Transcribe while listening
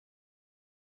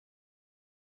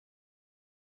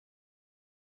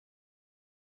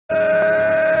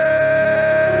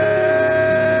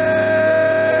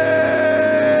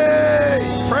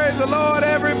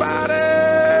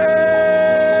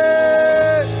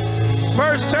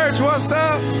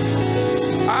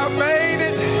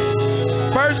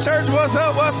First Church, what's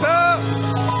up? What's up?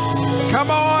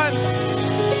 Come on.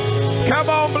 Come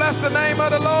on, bless the name of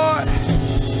the Lord.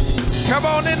 Come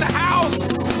on in the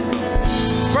house.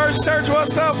 First Church,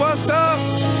 what's up? What's up?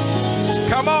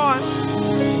 Come on.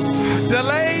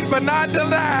 Delayed but not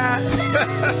denied.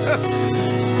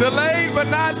 Delayed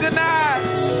but not denied.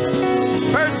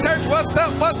 First Church, what's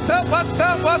up? What's up? What's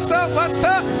up? What's up? What's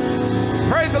up?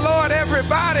 Praise the Lord,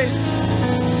 everybody.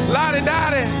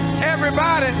 Lottie-dottie,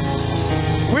 everybody.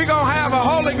 We're going to have a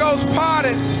Holy Ghost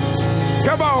party.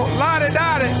 Come on,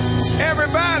 lottie-dottie,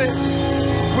 everybody.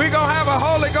 We're going to have a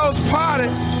Holy Ghost party.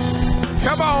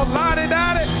 Come on,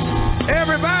 lottie-dottie,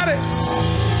 everybody.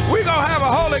 We're going to have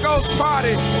a Holy Ghost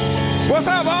party. What's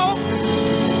up, oh?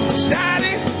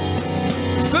 Daddy,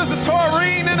 Sister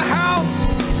Taurine in the house.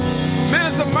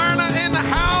 Minister Myrna in the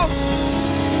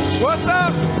house. What's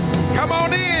up? Come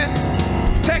on in.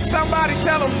 Text somebody,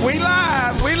 tell them, we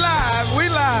live, we live, we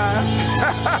live.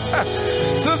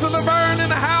 Sister Laverne in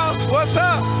the house, what's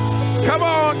up? Come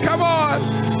on, come on,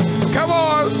 come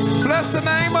on. Bless the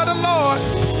name of the Lord.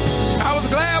 I was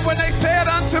glad when they said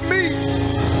unto me.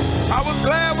 I was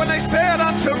glad when they said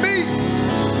unto me.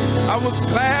 I was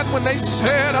glad when they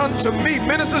said unto me.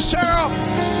 Minister Cheryl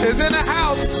is in the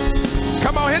house.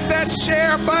 Come on, hit that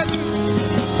share button.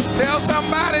 Tell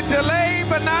somebody, delayed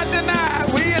but not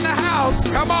denied. We in the house.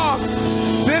 Come on.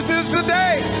 This is the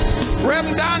day.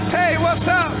 Rem Dante, what's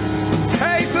up?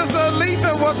 Hey, Sister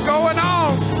Aletha, what's going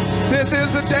on? This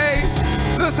is the day.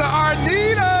 Sister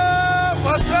Arnita,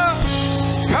 what's up?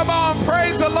 Come on,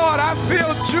 praise the Lord. I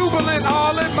feel jubilant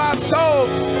all in my soul.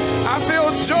 I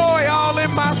feel joy all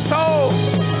in my soul.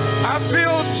 I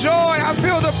feel joy. I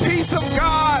feel the peace of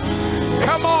God.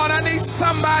 Come on, I need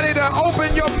somebody to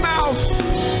open your mouth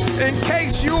in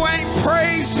case you ain't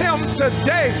praised him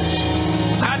today.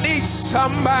 I need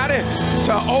somebody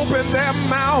to open their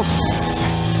mouth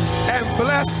and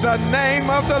bless the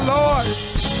name of the Lord.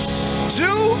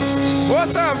 Jew,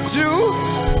 what's up, Jew?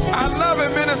 I love it,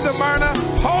 Minister Myrna.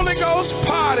 Holy Ghost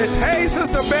party. Hey,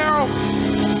 Sister Beryl.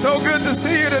 So good to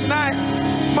see you tonight.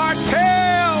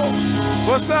 Martell,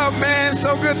 what's up, man?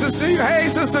 So good to see you. Hey,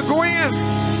 Sister Gwen.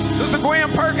 Sister Gwen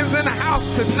Perkins in the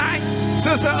house tonight.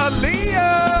 Sister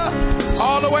Aaliyah,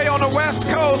 all the way on the West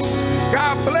Coast.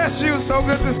 God bless you. So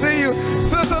good to see you.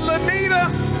 Sister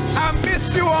Lanita, I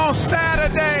missed you on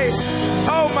Saturday.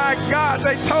 Oh, my God.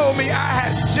 They told me I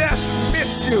had just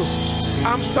missed you.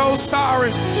 I'm so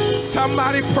sorry.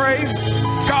 Somebody praise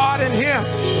God in here.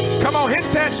 Come on, hit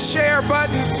that share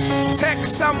button.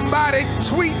 Text somebody,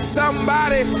 tweet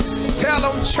somebody. Tell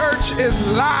them church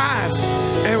is live.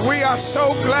 And we are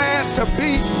so glad to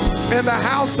be in the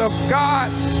house of God.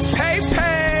 Pay.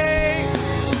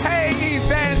 Hey,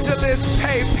 Evangelist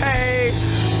Pay.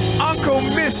 Uncle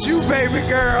miss you, baby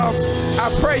girl. I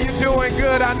pray you're doing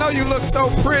good. I know you look so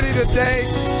pretty today.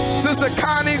 Sister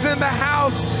Connie's in the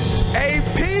house.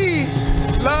 AP,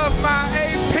 love my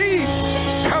AP.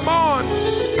 Come on.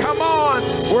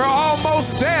 We're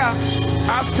almost there.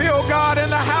 I feel God in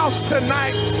the house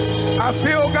tonight. I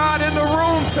feel God in the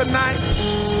room tonight.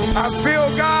 I feel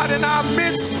God in our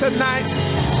midst tonight.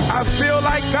 I feel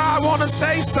like God want to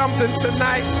say something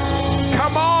tonight.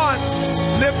 Come on,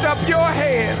 lift up your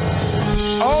head,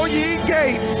 O ye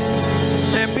gates,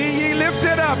 and be ye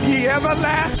lifted up, ye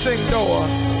everlasting door,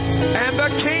 and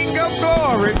the King of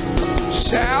glory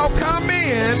shall come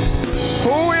in.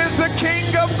 Who is the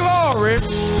King of glory?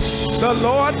 The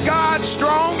Lord God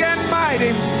strong and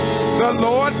mighty, the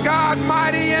Lord God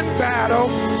mighty in battle.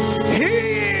 He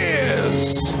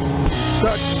is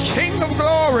the King of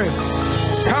glory.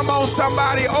 Come on,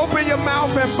 somebody, open your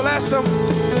mouth and bless him.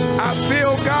 I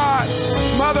feel God.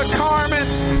 Mother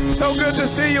Carmen, so good to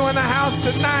see you in the house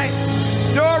tonight.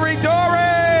 Dory,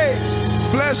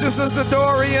 bless you, Sister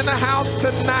Dory, in the house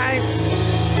tonight.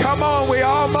 Come on, we're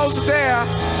almost there.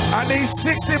 I need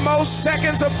 60 more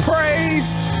seconds of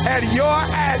praise at your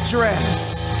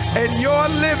address, in your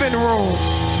living room,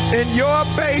 in your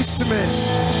basement.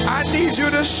 I need you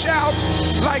to shout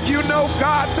like you know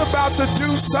God's about to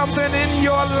do something in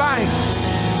your life.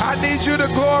 I need you to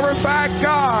glorify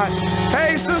God.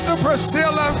 Hey, Sister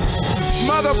Priscilla,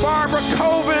 Mother Barbara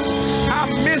Colvin, I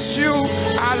miss you.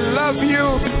 I love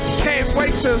you. Can't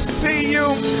wait to see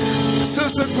you.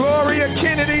 Sister Gloria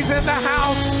Kennedy's in the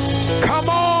house. Come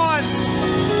on.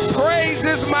 Praise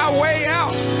is my way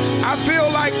out. I feel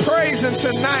like praising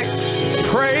tonight.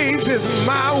 Praise is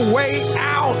my way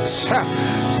out.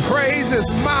 Praise is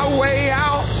my way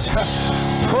out.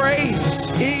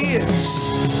 Praise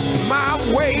is my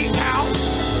way out.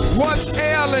 What's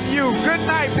ailing you? Good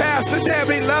night, Pastor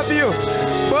Debbie. Love you.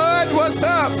 Bud, what's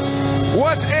up?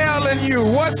 What's ailing you?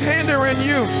 What's hindering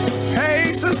you?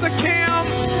 Hey, Sister Kim,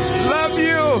 love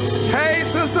you. Hey,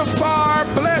 Sister Farr,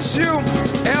 bless you.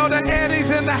 Elder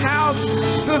Eddie's in the house.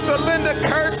 Sister Linda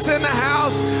Kurt's in the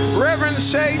house. Reverend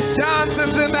Shay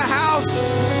Johnson's in the house.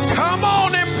 Come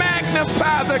on and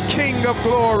magnify the King of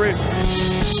Glory.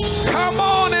 Come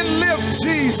on and lift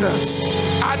Jesus.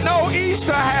 I know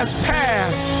Easter has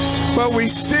passed, but we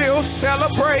still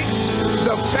celebrate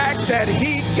the fact that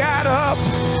he got up.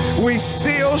 We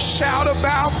still shout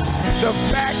about the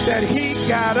fact that he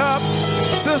got up.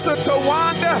 Sister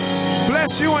Tawanda,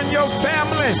 bless you and your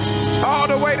family all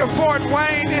the way to Fort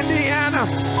Wayne, Indiana.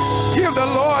 Give the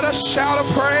Lord a shout of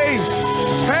praise.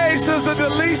 Hey, Sister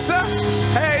Delisa.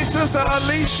 Hey, Sister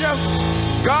Alicia.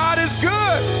 God is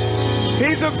good.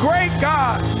 He's a great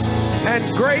God and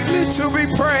greatly to be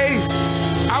praised.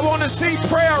 I want to see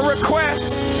prayer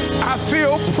requests. I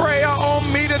feel prayer on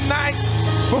me tonight.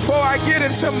 Before I get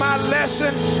into my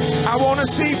lesson, I want to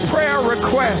see prayer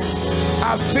requests.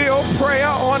 I feel prayer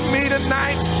on me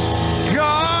tonight.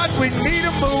 God, we need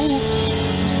a move.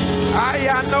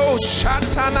 I know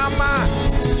Shatanama.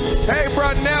 Hey,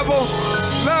 Bro Neville,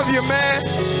 love you, man.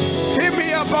 Hit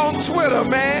me up on Twitter,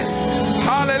 man.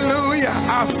 Hallelujah.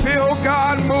 I feel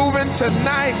God moving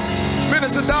tonight.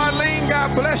 Minister Darlene,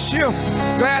 God bless you.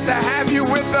 Glad to have you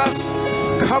with us.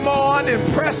 Come on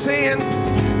and press in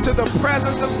to the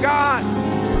presence of God.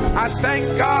 I thank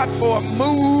God for a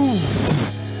move.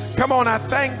 Come on, I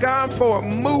thank God for a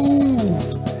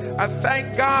move. I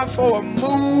thank God for a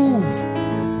move.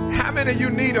 How many of you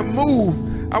need a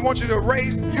move? I want you to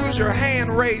use your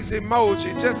hand raise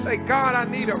emoji. Just say, God, I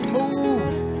need a move.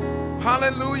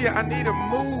 Hallelujah. I need a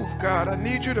move, God. I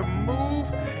need you to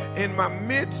move in my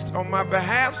midst on my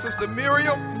behalf. Sister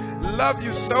Miriam, love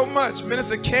you so much.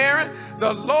 Minister Karen,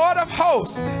 the Lord of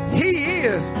hosts, he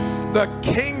is the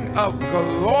King of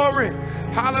glory.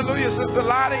 Hallelujah. Sister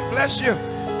Lottie, bless you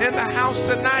in the house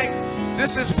tonight.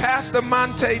 This is Pastor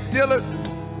Monte Dillard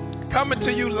coming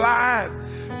to you live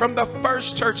from the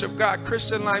First Church of God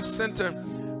Christian Life Center.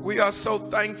 We are so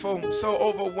thankful, so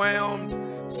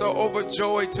overwhelmed, so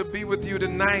overjoyed to be with you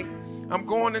tonight. I'm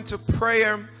going into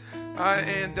prayer,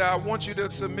 and I want you to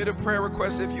submit a prayer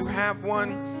request if you have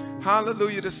one.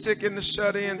 Hallelujah. The sick and the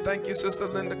shut in. Thank you, Sister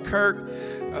Linda Kirk.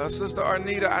 Sister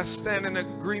Arnita, I stand in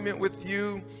agreement with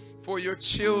you for your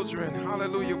children.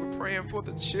 Hallelujah. We're praying for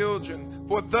the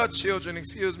children,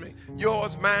 excuse me.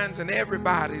 Yours, mine's, and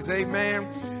everybody's.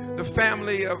 Amen. The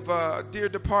family of dear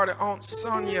departed Aunt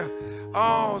Sonia.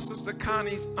 Oh, Sister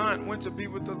Connie's aunt went to be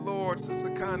with the Lord. Sister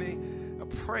Connie,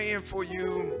 praying for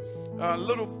you. A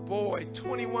little boy,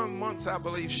 21 months, I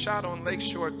believe, shot on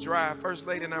Lakeshore Drive. First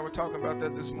Lady and I were talking about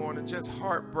that this morning. Just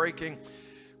heartbreaking.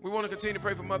 We want to continue to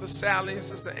pray for Mother Sally and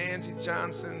Sister Angie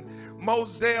Johnson.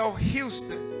 Moselle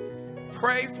Houston.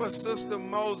 Pray for Sister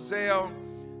Moselle.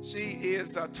 She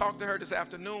is, talked to her this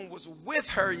afternoon, was with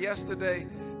her yesterday.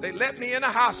 They let me in the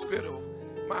hospital.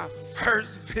 My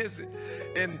first visit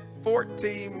in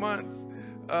 14 months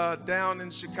down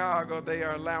in Chicago. They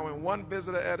are allowing one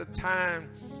visitor at a time.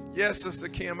 Yes, Sister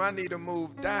Kim, I need to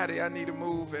move. Daddy, I need to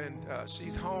move. And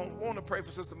she's home. Want to pray for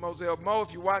Sister Moselle. Mo,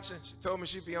 if you're watching, she told me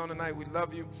she'd be on tonight. We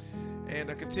love you. And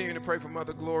continue to pray for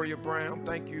Mother Gloria Brown.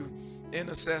 Thank you,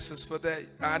 intercessors, for that.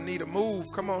 I need a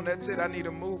move. Come on, that's it. I need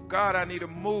a move. God, I need a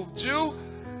move.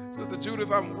 Sister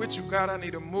Judith, I'm with you. God, I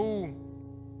need a move.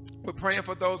 We're praying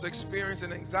for those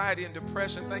experiencing anxiety and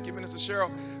depression. Thank you, Minister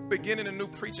Cheryl. Beginning a new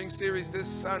preaching series this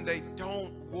Sunday.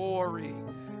 Don't worry.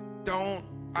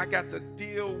 I got to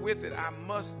deal with it. I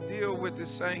must deal with it,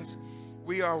 saints.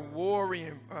 We are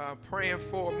worrying, praying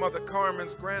for Mother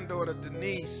Carmen's granddaughter,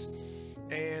 Denise.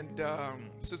 And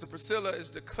Sister Priscilla is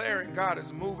declaring God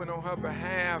is moving on her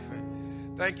behalf.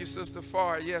 And thank you, Sister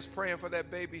Farr. Yes, praying for that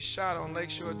baby shot on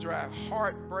Lakeshore Drive.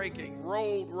 Heartbreaking.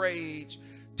 Road rage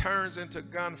turns into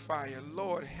gunfire.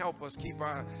 Lord, help us keep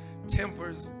our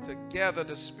tempers together.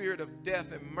 The spirit of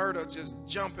death and murder just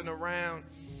jumping around.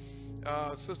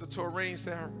 Sister Taurine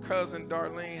said her cousin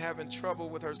Darlene having trouble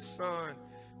with her son.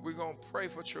 We're going to pray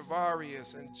for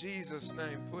Travarius in Jesus'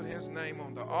 name. Put his name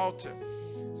on the altar.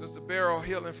 Sister Beryl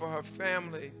healing for her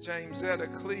family. James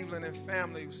Zetta, Cleveland and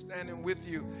family standing with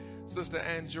you. Sister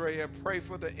Andrea, pray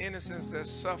for the innocents that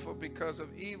suffer because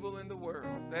of evil in the world.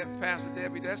 That, Pastor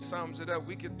Debbie, that sums it up.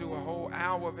 We could do a whole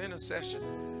hour of intercession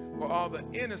for all the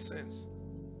innocents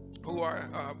who are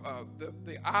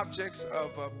the objects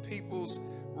of people's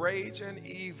rage and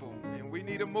evil. And we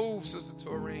need a move, Sister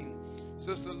Taurine.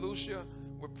 Sister Lucia,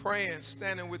 we're praying,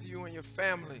 standing with you and your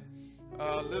family.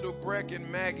 Little Breck and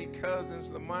Maggie, cousins,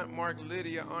 Lamont, Mark,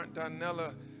 Lydia, Aunt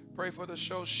Donella. Pray for the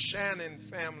Show Shannon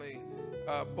family.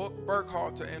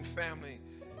 Burkhalter and family.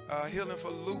 Healing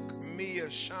for Luke, Mia,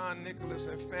 Sean Nicholas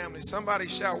and family. Somebody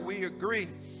shout, we agree.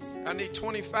 I need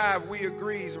 25 we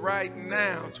agrees right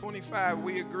now. 25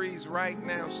 we agrees right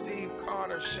now. Steve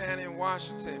Carter, Shannon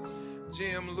Washington,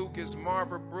 Jim Lucas,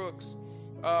 Marva Brooks,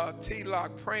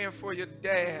 T-Lock, praying for your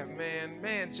dad, man.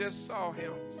 Man, just saw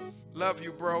him. Love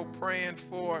you, bro. Praying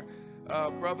for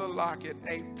Brother Lockett,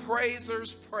 a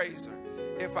praiser's praiser.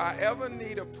 If I ever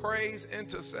need a praise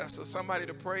intercessor, somebody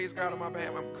to praise God on my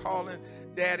behalf, I'm calling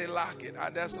Daddy Lockett.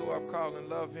 That's who I'm calling.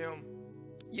 Love him.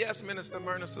 Yes, Minister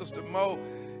Myrna, Sister Mo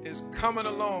is coming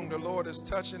along. The Lord is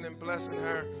touching and blessing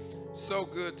her. So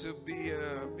good to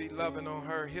be loving on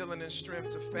her. Healing and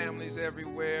strength to families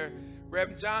everywhere.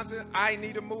 Reverend Johnson, I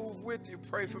need to move with you.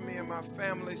 Pray for me and my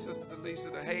family. Sister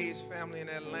Delisa, the Hayes family in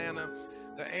Atlanta,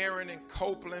 the Aaron and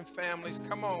Copeland families.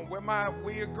 Come on, where my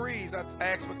we agrees? I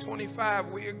asked for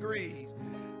 25 we agrees.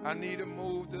 I need to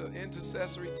move the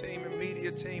intercessory team and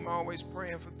media team, always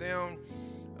praying for them.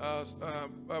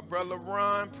 Brother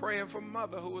Ron, praying for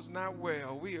Mother who is not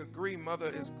well. We agree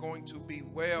Mother is going to be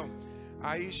well.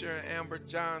 Aisha and Amber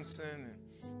Johnson.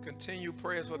 Continued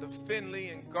prayers for the Finley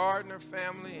and Gardner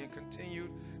family, and continued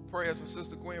prayers for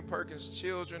Sister Gwen Perkins'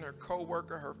 children, her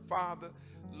co-worker, her father.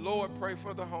 Lord, pray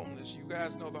for the homeless. You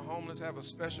guys know the homeless have a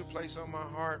special place on my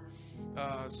heart,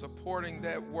 supporting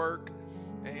that work,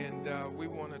 and we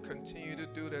want to continue to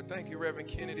do that. Thank you, Reverend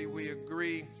Kennedy. We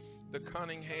agree. The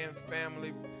Cunningham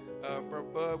family,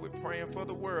 Bud, we're praying for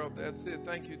the world. That's it.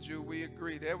 Thank you, Jew. We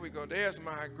agree. There we go. There's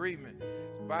my agreement.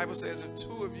 The Bible says if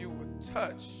two of you would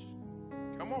touch,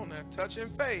 come on now, touch in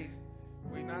faith.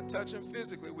 We're not touching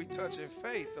physically, we touch in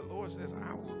faith. The Lord says,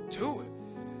 I will do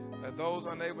it. That those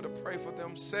unable to pray for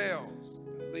themselves,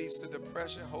 it leads to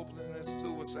depression, hopelessness,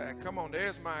 suicide. Come on,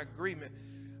 there's my agreement.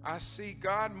 I see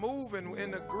God moving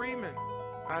in agreement.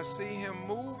 I see him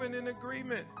moving in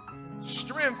agreement.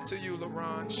 Strength to you,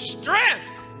 LaRon. Strength.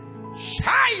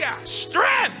 Shaya.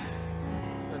 Strength.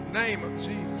 In the name of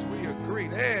Jesus, we agree.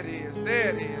 There it is. There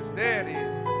it is. There it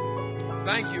is.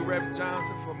 Thank you, Reverend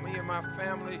Johnson, for me and my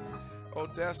family,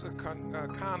 Odessa,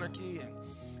 Conarchy, and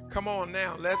come on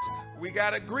now. We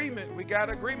got agreement. We got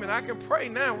agreement. I can pray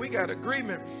now. We got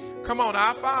agreement. Come on,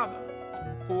 our Father,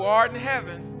 who art in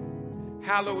heaven,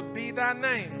 hallowed be thy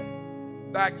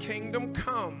name. Thy kingdom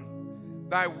come.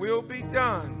 Thy will be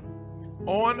done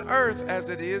on earth as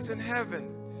it is in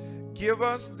heaven. Give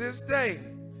us this day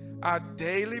our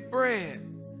daily bread,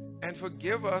 and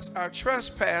forgive us our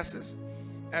trespasses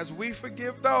as we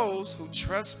forgive those who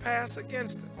trespass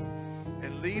against us.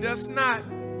 And lead us not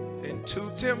into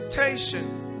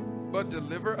temptation, but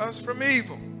deliver us from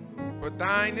evil. For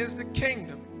thine is the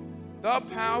kingdom, the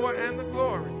power, and the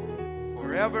glory,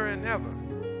 forever and ever,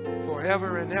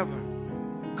 forever and ever.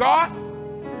 God,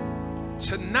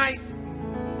 tonight,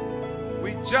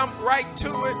 we jump right to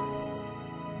it,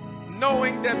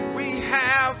 knowing that we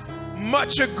have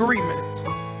much agreement.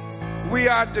 We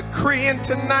are decreeing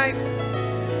tonight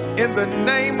in the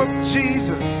name of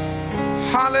Jesus,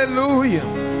 hallelujah,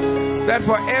 that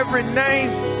for every name,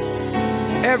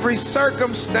 every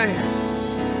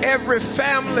circumstance, every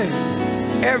family,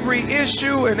 every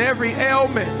issue, and every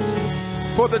ailment,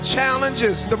 for the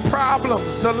challenges, the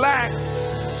problems, the lack,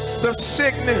 the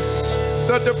sickness,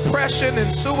 the depression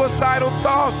and suicidal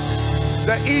thoughts,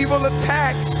 the evil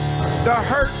attacks, the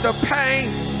hurt, the pain,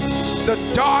 the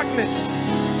darkness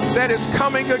that is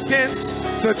coming against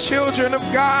the children of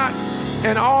God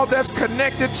and all that's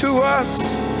connected to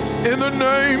us, in the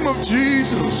name of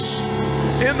Jesus,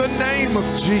 in the name of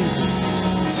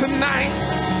Jesus. Tonight,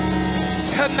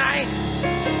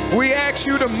 we ask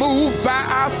you to move by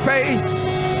our faith,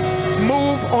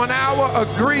 move on our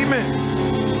agreement,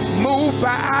 move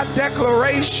by our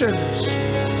declarations,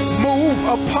 move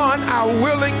upon our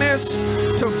willingness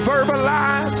to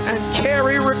verbalize and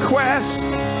carry requests.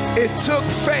 It took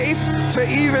faith to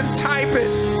even type it.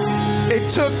 It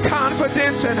took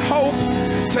confidence and hope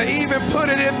to even put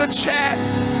it in the chat.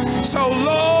 So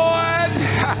Lord,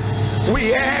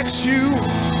 we ask you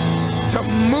to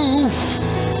move.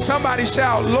 Somebody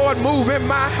shout, Lord, move in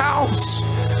my house.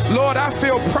 Lord, I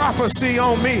feel prophecy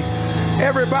on me.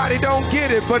 Everybody don't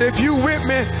get it, but if you with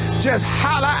me, just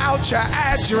holler out your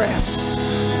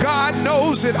address. God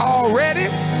knows it already,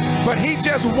 but he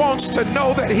just wants to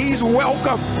know that he's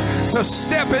welcome to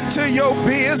step into your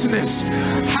business.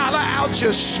 Holler out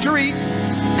your street.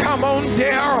 Come on,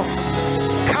 Darrell.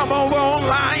 Come over on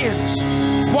Lyons.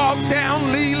 Walk down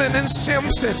Leland and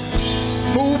Simpson.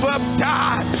 Move up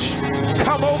Dodge.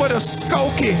 Come over to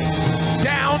Skokie.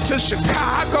 Down to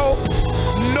Chicago.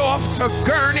 North to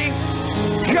Gurney.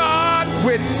 God,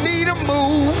 we need a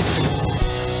move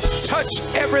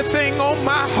Touch everything on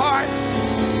my heart.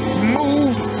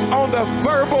 Move on the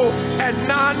verbal and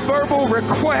nonverbal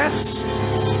requests.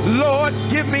 Lord,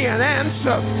 give me an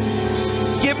answer.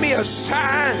 Give me a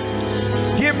sign.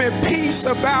 Give me peace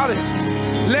about it.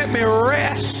 Let me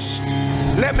rest.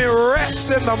 Let me rest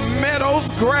in the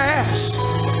meadow's grass.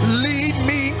 Lead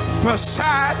me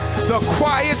beside the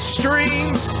quiet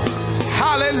streams.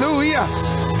 Hallelujah.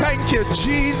 Thank you,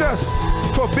 Jesus,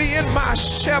 for being my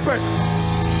shepherd.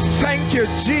 Thank you,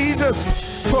 Jesus,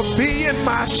 for being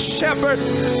my shepherd,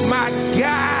 my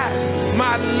guide,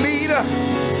 my leader,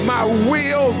 my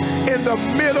wheel in the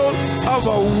middle of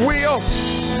a wheel,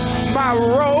 my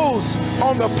rose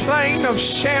on the plain of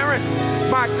Sharon,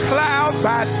 my cloud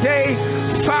by day,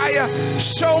 fire.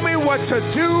 Show me what to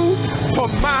do for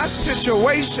my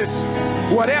situation.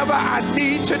 Whatever I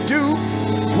need to do,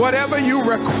 whatever you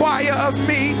require of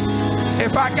me.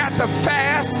 If I got to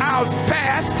fast, I'll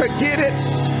fast to get it.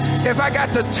 If I got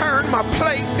to turn my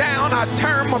plate down, I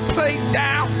turn my plate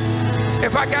down.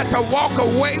 If I got to walk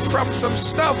away from some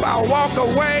stuff, I'll walk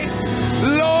away.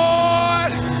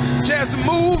 Lord, just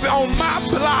move on my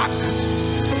block.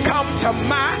 Come to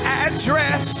my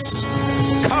address.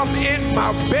 Come in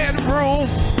my bedroom.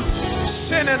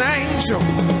 Send an angel.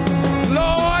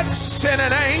 Lord, send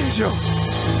an angel.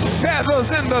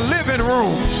 Feathers in the living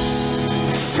room.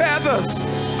 Feathers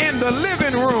in the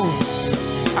living room.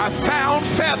 I found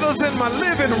feathers in my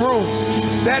living room.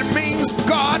 That means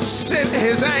God sent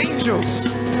his angels.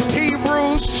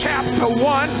 Hebrews chapter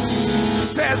 1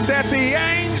 says that the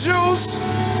angels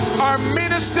are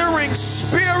ministering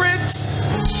spirits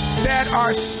that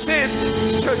are sent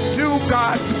to do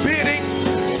God's bidding,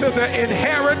 to the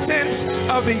inheritance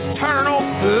of eternal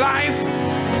life.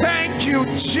 Thank you,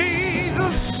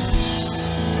 Jesus,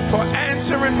 for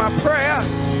answering my prayer.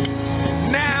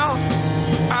 Now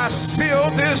I seal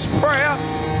this prayer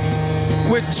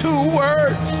with 2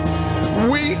 words.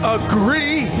 We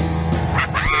agree.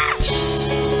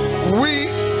 We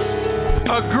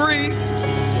agree.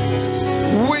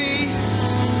 We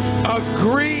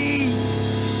agree.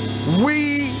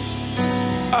 We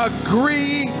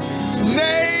agree.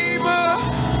 Neighbor,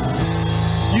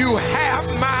 you have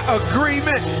my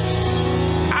agreement.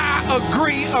 I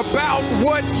agree about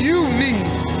what you need.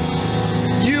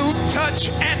 You touch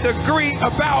and agree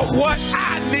about what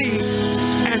I need.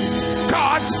 And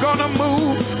God's gonna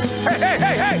move. Hey, hey,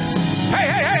 hey, hey. Hey,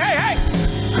 hey, hey, hey,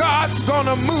 hey. God's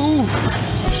gonna move.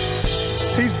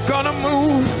 He's gonna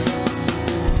move.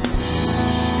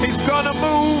 He's gonna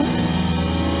move.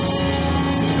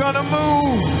 He's gonna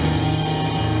move.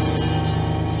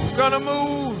 He's gonna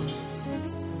move.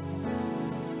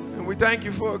 And we thank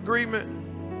you for agreement.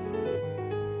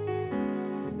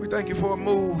 We thank you for a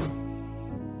move.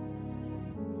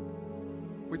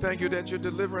 We thank you that you're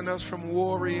delivering us from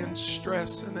worry and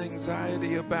stress and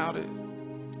anxiety about it.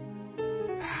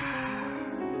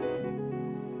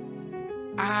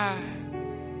 I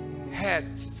had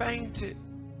fainted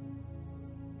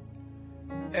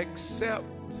except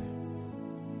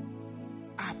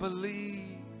I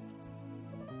believed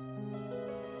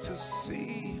to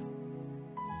see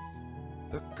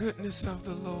the goodness of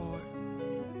the Lord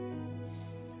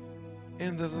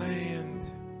in the land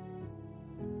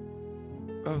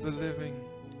of the living.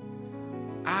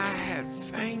 I had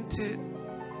fainted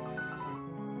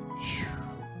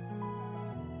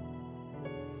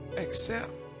except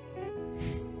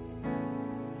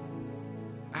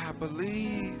I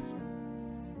believed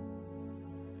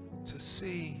to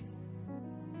see.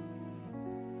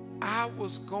 I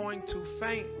was going to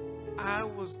faint. I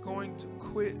was going to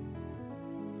quit.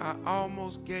 I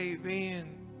almost gave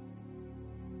in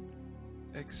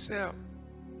except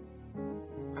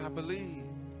I believed.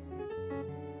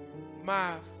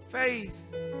 My faith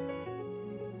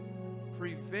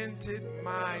prevented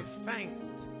my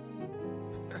faint.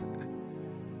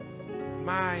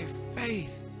 My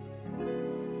faith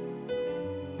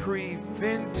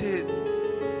prevented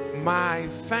my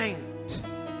faint.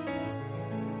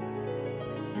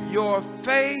 Your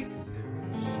faith,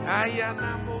 I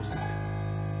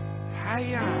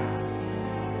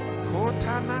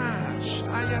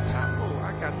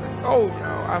got to go,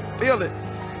 y'all. I feel it.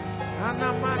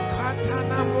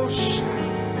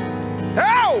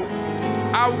 Oh,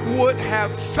 I would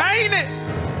have fainted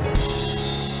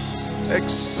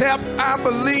except I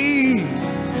believed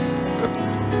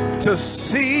to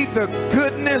see the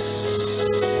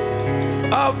goodness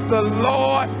of the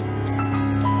Lord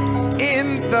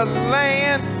in the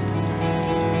land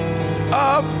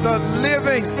of the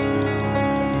living.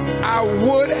 I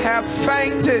would have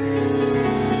fainted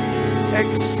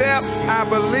except I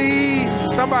believe.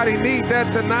 Somebody need that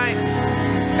tonight.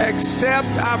 except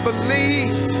I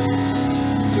believe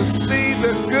to see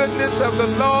the goodness of the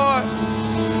Lord.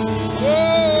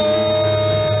 Whoa!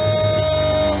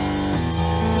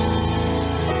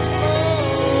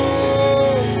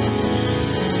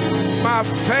 My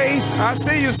faith, I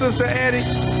see you, Sister Eddie.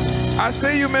 I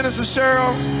see you, Minister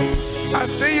Cheryl. I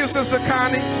see you, Sister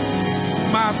Connie.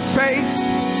 My faith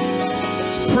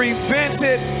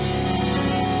prevented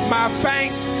my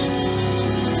faint.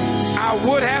 I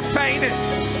would have fainted.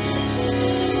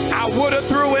 I would have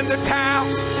threw in the towel.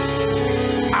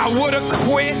 I would have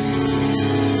quit.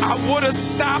 I would have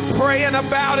stopped praying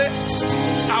about it.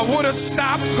 I would have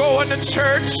stopped going to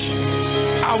church.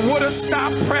 I would have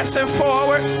stopped pressing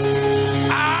forward.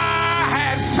 I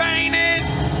had fainted,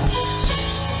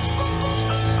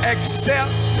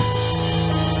 except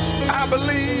I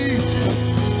believed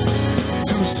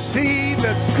to see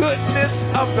the goodness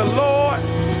of the Lord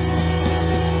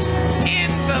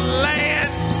in the land.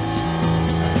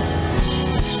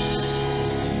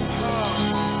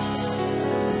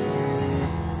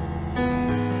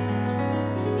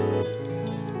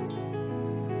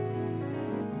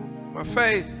 My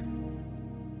faith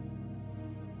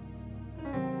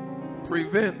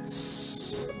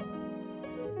prevents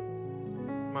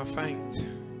my faint.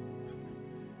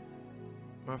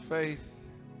 My faith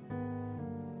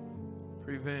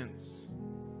prevents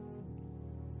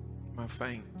my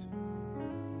faint.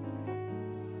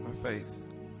 My faith.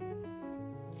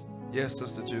 Yes,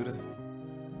 Sister Judith.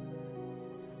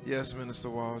 Yes, Minister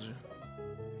Waldron.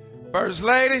 First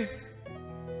Lady,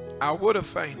 I would have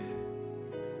fainted.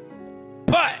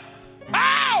 But,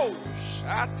 ouch!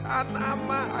 I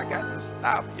got to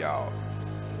stop, y'all.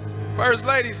 First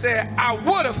Lady said, I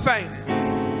would have fainted.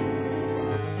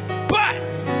 But,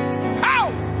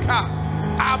 how? God,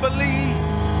 I believed.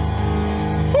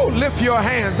 Oh, lift your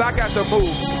hands. I got to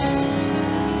move.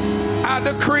 I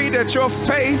decree that your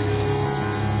faith,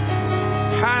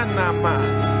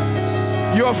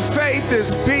 your faith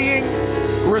is being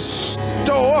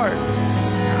restored.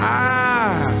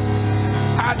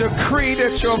 I decree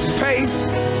that your faith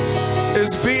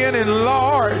is being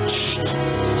enlarged.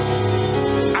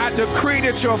 I decree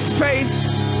that your faith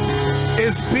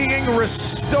is being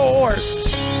restored,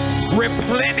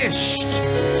 replenished,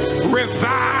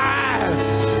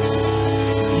 revived.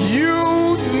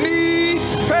 You need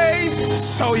faith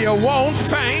so you won't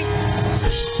faint.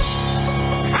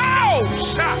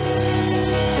 Ouch!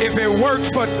 If it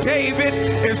worked for David,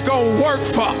 it's going to work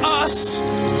for us.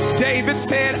 David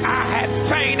said, I had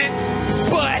fainted,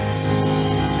 but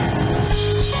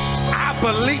I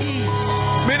believe.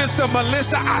 Minister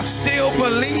Melissa, I still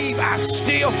believe.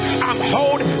 I'm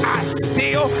holding. I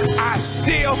still.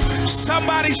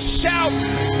 Somebody shout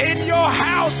in your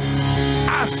house,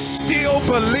 I still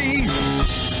believe.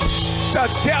 The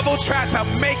devil tried to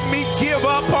make me give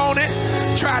up on it,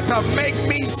 tried to make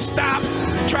me stop,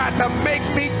 tried to make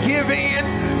me give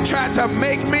in, tried to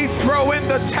make me throw in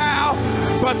the towel,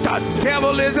 but the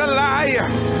devil is a liar.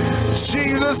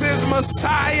 Jesus is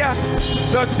Messiah.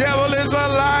 The devil is a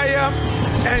liar,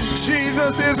 and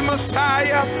Jesus is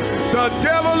Messiah. The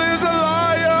devil is a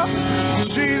liar.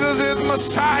 Jesus is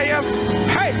Messiah.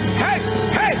 Hey,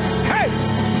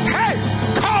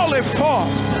 call it forth.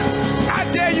 I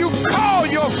dare you, call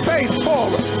your faith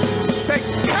forward. Say,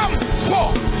 come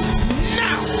forth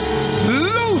now.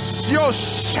 Loose your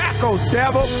shackles,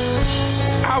 devil.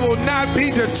 I will not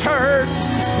be deterred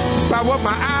by what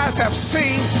my eyes have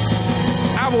seen.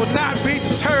 I will not be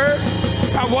deterred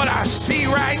by what I see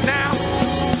right now.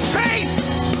 Faith,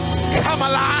 come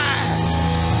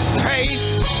alive. Faith,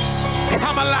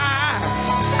 come alive.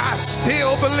 I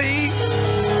still believe.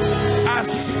 I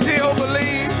still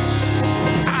believe.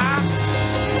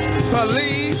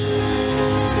 Believe.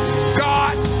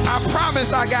 God, I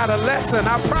promise I got a lesson.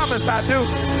 I promise I do.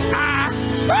 I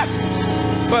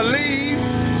believe.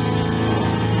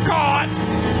 God,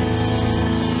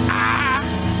 I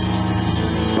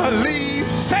believe.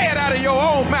 Say it out of your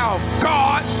own mouth.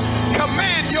 God,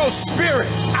 command your spirit.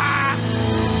 I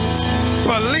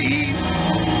believe.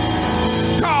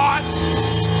 God,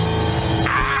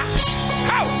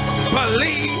 I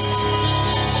believe.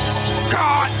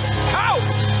 God,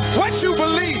 what you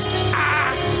believe,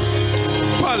 I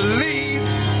believe.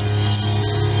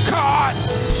 God,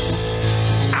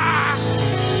 I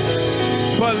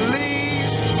believe.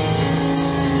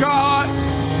 God,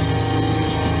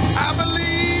 I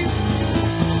believe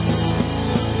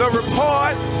the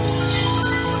report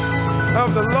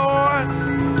of the Lord.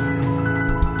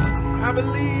 I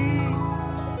believe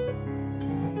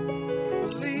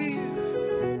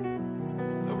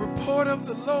the report of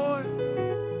the Lord.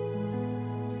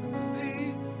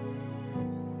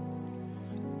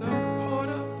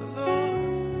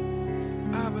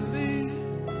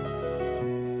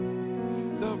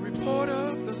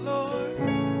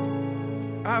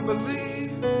 I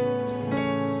believe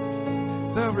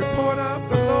the report of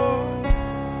the Lord.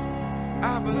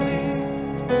 I believe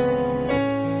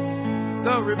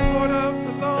the report of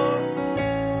the Lord.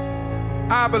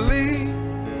 I believe.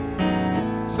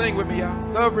 Sing with me,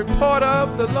 y'all. The report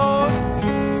of the Lord.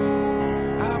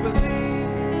 I believe.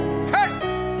 Hey!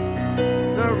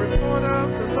 The report of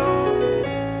the Lord.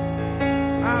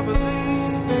 I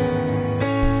believe.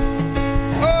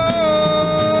 Oh,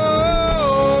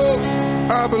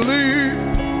 I believe.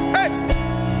 Hey!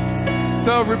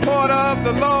 The report of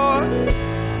the Lord.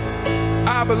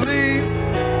 I believe.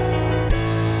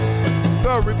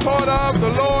 The report of the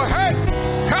Lord. Hey!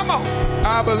 Come on.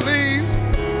 I believe.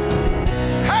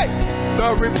 Hey,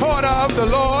 the report of the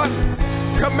Lord.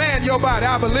 Command your body.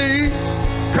 I believe.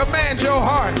 Command your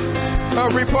heart. A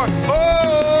report.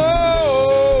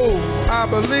 Oh, I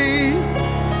believe.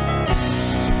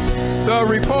 The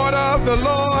report of the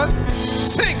Lord.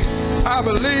 Sing it. I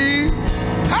believe.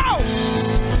 How?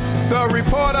 The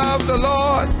report of the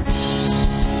Lord.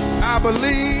 I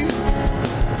believe.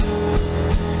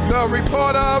 The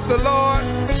report of the Lord.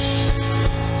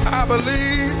 I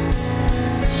believe.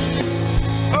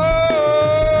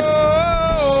 Oh,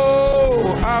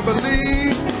 I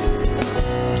believe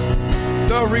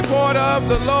the report of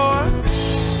the Lord.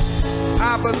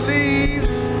 I believe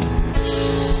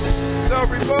the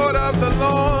report of the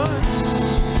Lord.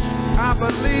 I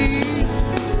believe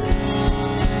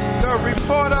the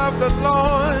report of the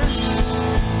Lord.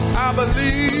 I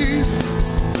believe.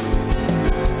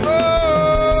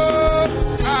 Oh,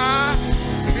 I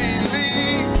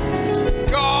believe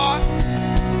God.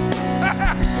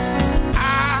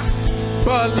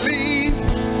 Believe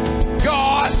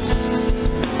God.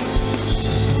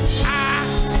 I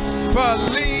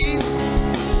believe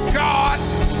God.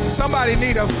 Somebody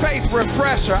need a faith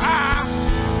refresher. I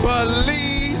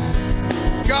believe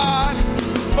God.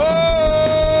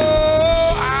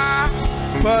 Oh, I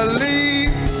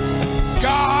believe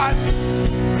God.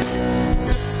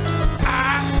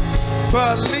 I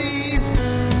believe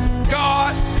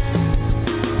God.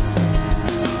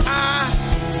 I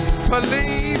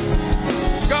believe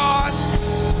God.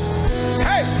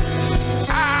 Hey,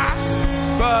 I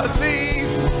believe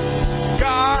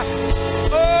God.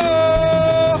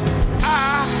 Oh,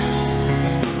 I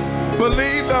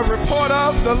believe the report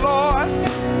of the Lord.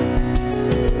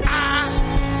 I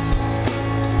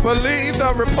believe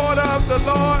the report of the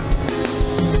Lord.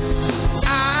 I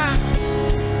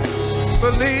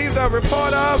believe the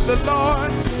report of the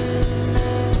Lord.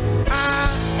 I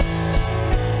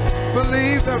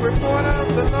believe the report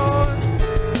of the Lord.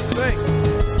 Sing.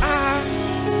 I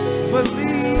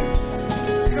believe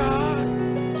God.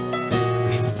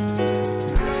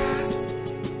 I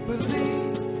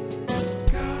believe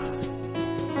God.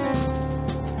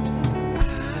 I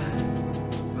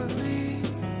believe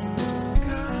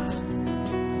God.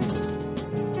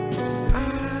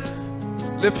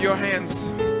 Lift your hands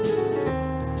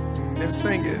and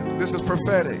sing it. This is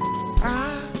prophetic.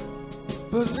 I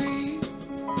believe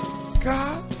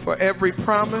God for every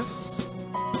promise.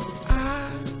 I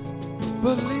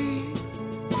believe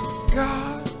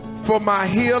God for my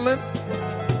healing.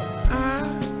 I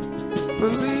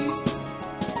believe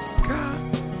God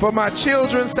for my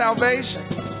children's salvation.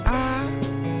 I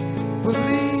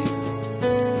believe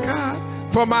God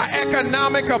for my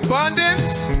economic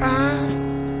abundance. I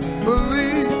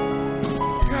believe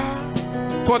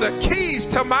God for the keys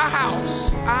to my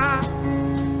house. I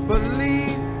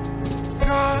believe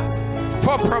God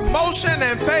for promotion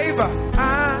and favor.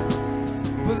 I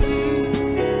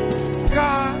believe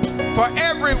God for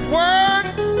every word.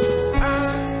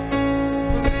 I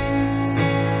believe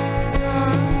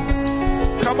God.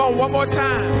 Come on, one more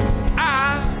time.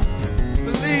 I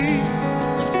believe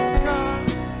God.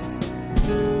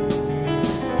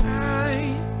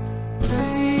 I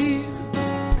believe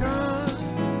God.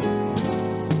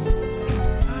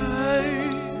 I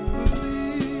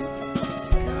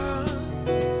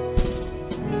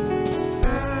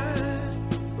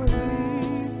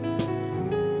believe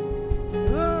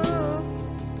God.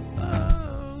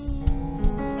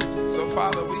 So,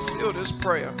 Father, we seal this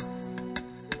prayer.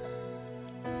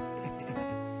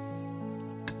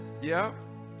 Yeah.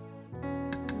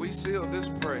 We seal this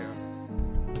prayer.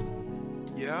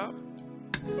 Yeah.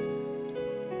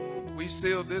 We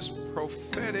seal this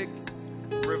prophetic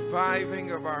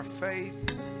reviving of our faith.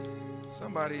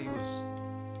 Somebody was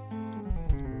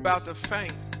about to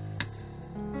faint.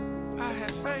 I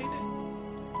had fainted,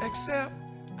 except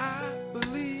I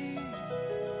believe.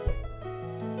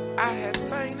 I had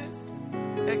fainted,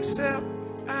 except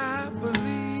I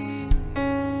believe.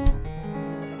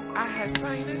 I had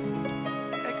fainted,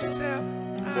 except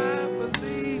I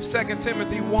 2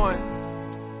 Timothy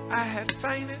 1. I had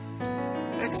fainted,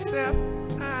 except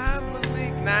I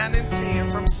believe. 9 and 10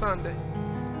 from Sunday.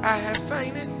 I had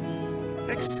fainted,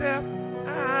 except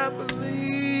I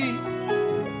believe.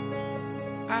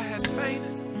 I had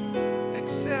fainted,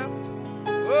 except,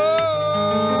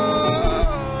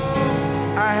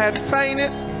 I had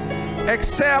fainted,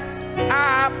 except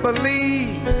I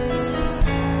believe.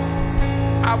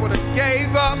 I would have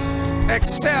gave up,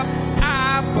 except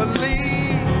I believe.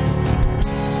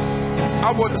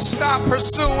 I would have stopped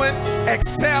pursuing,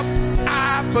 except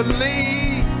I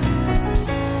believe.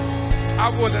 I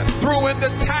would have threw in the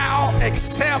towel,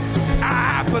 except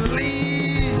I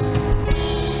believe.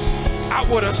 I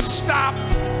would have stopped,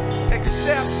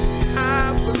 except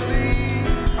I believe.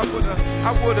 I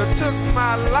would have took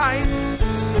my life,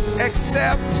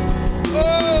 except,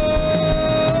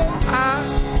 I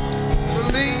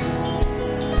believe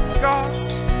God.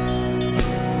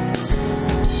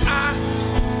 I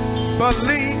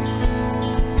believe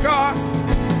God.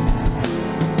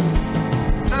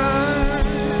 I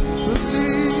believe. I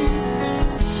believe.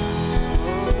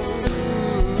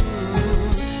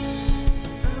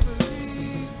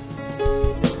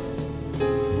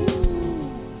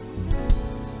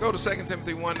 Go to 2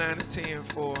 Timothy 1, 9 and 10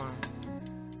 for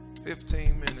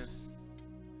 15 minutes.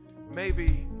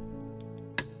 Maybe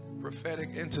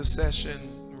prophetic intercession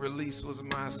release was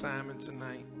my assignment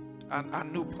tonight. I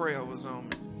knew prayer was on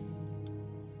me.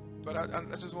 But I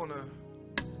just want to,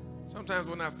 sometimes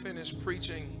when I finish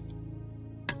preaching,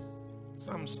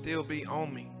 something still be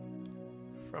on me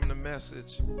from the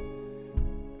message.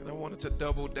 And I wanted to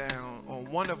double down on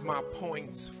one of my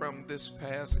points from this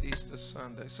past Easter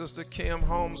Sunday. Sister Kim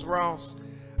Holmes Ross,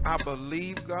 I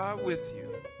believe God with you.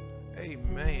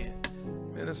 Amen.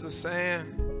 Minister Sam,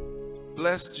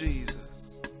 bless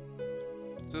Jesus.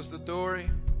 Sister Dory,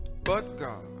 but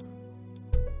God.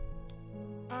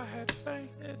 I had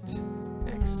fainted,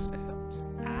 except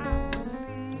I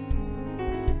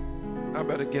believe. I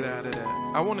better get out of that.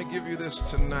 I want to give you this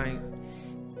tonight.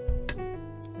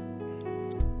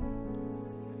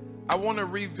 I want to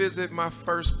revisit my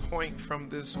first point from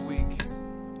this week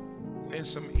in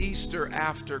some Easter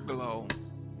afterglow.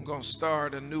 I'm going to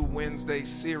start a new Wednesday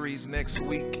series next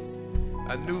week,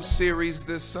 a new series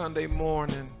this Sunday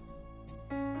morning.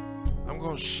 I'm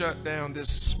going to shut down this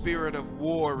spirit of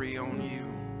worry on you.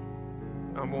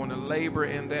 I'm going to labor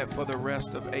in that for the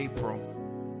rest of April.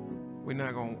 We're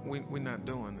not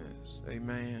doing this.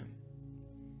 Amen.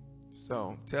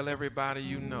 So tell everybody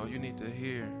you know, you need to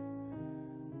hear.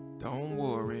 Don't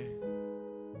worry.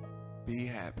 Be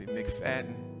happy.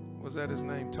 McFadden, was that his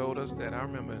name? Told us that. I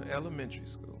remember in elementary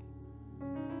school.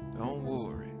 Don't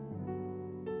worry.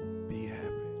 Be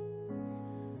happy.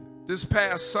 This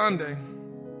past Sunday,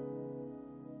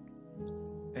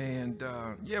 and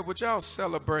would y'all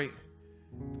celebrate?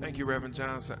 Thank you, Reverend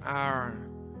Johnson. Our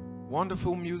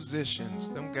wonderful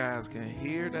musicians. Them guys can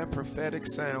hear that prophetic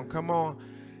sound. Come on.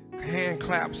 Hand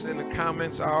claps in the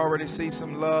comments. I already see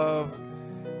some love.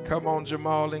 Come on,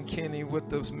 Jamal and Kenny with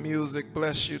this music.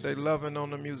 Bless you. They loving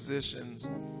on the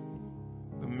musicians.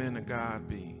 The men of God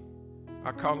be.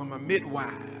 I call them my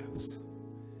midwives.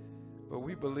 But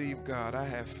we believe God. I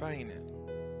have fainted,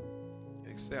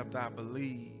 except I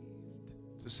believed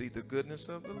to see the goodness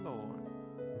of the Lord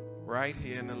right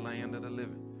here in the land of the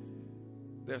living.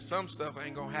 There's some stuff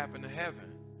ain't gonna happen to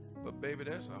heaven, but baby,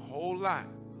 there's a whole lot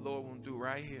the Lord won't do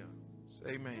right here.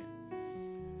 Say amen.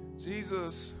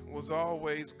 Jesus was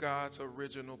always God's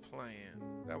original plan.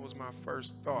 That was my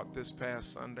first thought this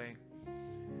past Sunday.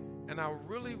 And I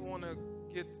really want to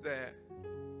get that,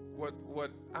 what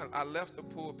I left the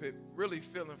pulpit really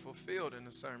feeling fulfilled in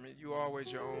the sermon. You are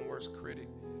always your own worst critic,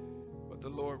 but the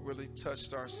Lord really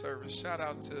touched our service. Shout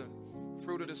out to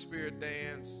Fruit of the Spirit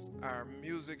Dance, our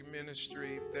music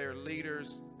ministry, their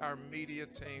leaders, our media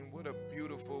team. What a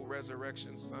beautiful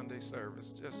Resurrection Sunday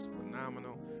service. Just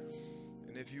phenomenal.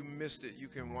 And if you missed it, you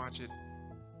can watch it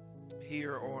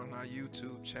here or on our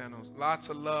YouTube channels. Lots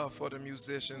of love for the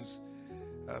musicians.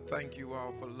 Thank you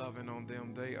all for loving on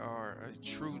them. They are a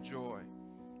true joy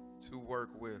to work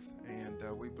with, and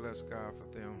we bless God for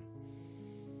them.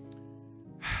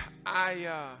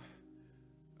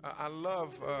 I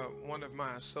love one of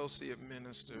my associate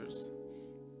ministers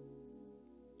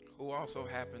who also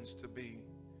happens to be,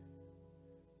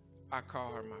 I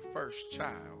call her my first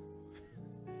child,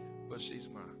 but she's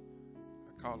I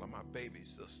call her my baby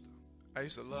sister. I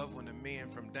used to love when the men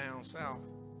from down south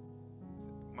said,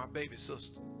 my baby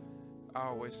sister. I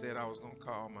always said I was going to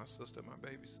call my sister my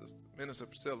baby sister. Minister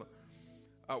Priscilla,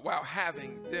 while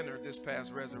having dinner this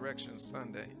past Resurrection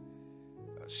Sunday,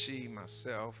 she,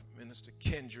 myself, Minister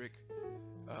Kendrick,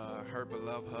 her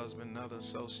beloved husband, another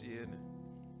associate,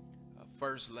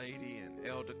 First Lady, and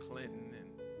Elder Clinton,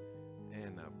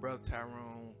 and Brother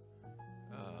Tyrone.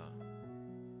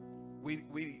 We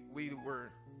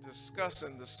were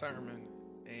discussing the sermon,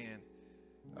 and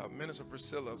Minister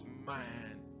Priscilla's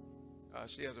mind.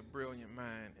 She has a brilliant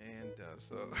mind, and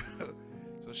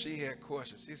so she had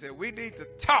questions. She said, "We need to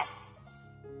talk.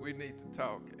 We need to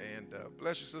talk." And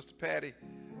bless you, Sister Patty.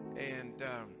 And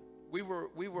we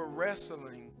were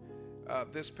wrestling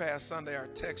this past Sunday. Our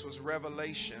text was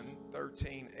Revelation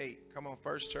 13:8. Come on,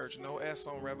 First Church, no S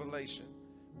on Revelation.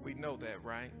 We know that,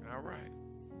 right? All right.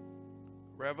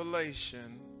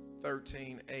 Revelation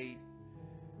 13:8.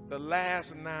 The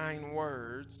last 9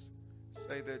 words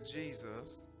say that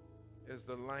Jesus is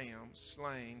the Lamb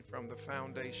slain from the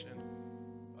foundation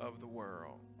of the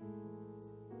world.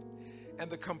 And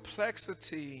the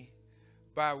complexity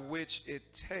by which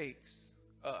it takes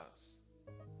us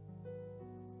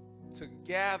to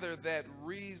gather that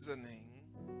reasoning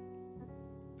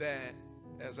that,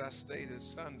 as I stated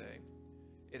Sunday,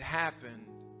 it happened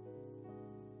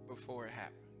before it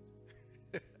happened.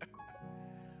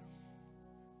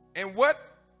 And what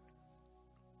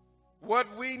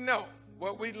we know,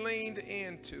 what we leaned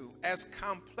into, as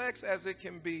complex as it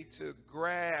can be to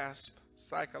grasp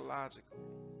psychologically,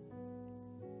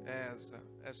 as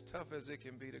tough as it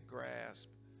can be to grasp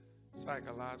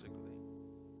psychologically,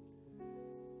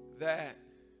 that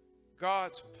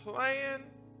God's plan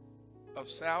of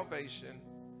salvation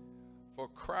for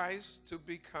Christ to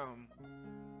become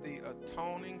the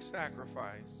atoning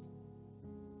sacrifice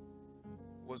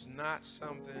was not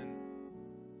something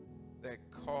that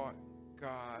caught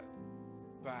God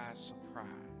by surprise.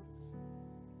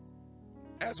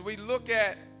 As we look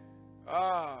at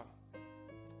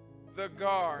the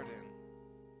garden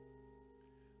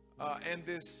and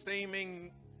this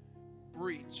seeming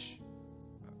breach,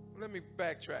 let me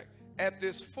backtrack. At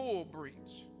this full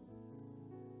breach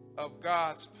of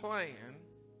God's plan,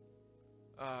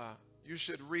 you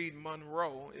should read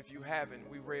Monroe if you haven't.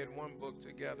 We read one book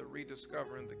together,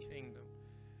 Rediscovering the Kingdom.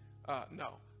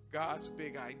 No, God's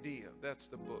Big Idea. That's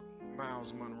the book,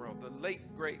 Miles Monroe, the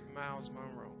late, great Miles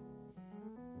Monroe.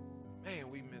 Man,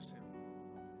 we miss him.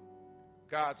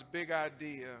 God's big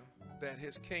idea that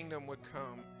his kingdom would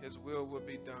come, his will would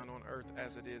be done on earth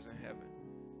as it is in heaven.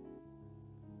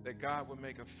 That God would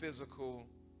make a physical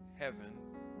heaven.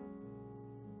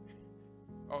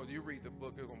 Oh, you read the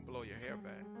book, it's going to blow your hair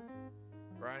back.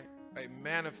 Right? A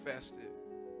manifested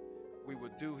we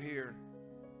would do here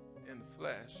in the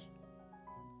flesh.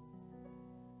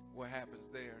 What happens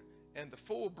there? And the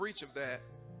full breach of that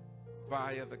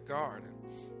via the garden.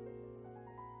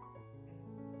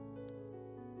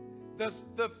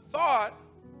 The thought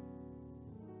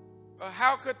of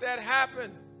how could that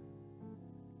happen?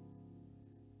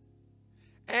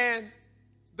 And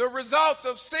the results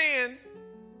of sin,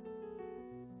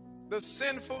 the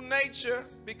sinful nature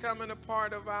becoming a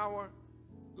part of our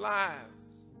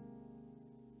lives.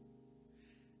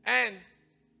 And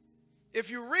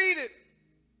if you read it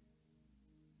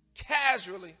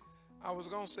casually, I was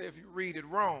going to say if you read it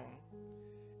wrong,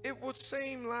 it would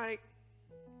seem like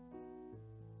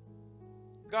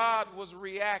God was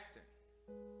reacting.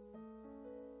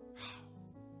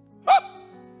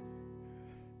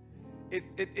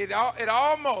 It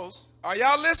almost, are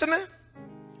y'all listening?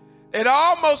 It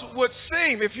almost would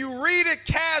seem, if you read it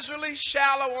casually,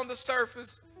 shallow on the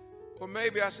surface, or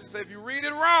maybe I should say if you read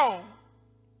it wrong,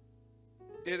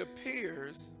 it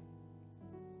appears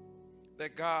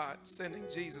that God sending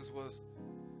Jesus was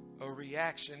a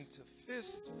reaction to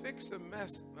fix a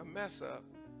mess up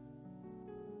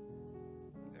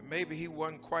that maybe he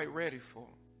wasn't quite ready for.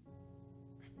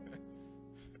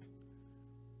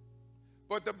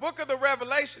 But the book of the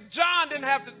Revelation, John didn't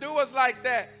have to do us like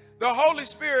that. The Holy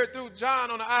Spirit, through John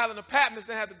on the island of Patmos,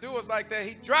 didn't have to do us like that.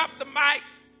 He dropped the mic.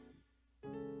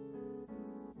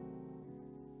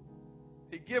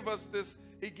 He gives us,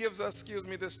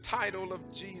 this title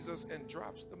of Jesus and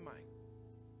drops the mic.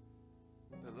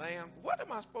 The Lamb. What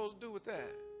am I supposed to do with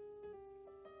that?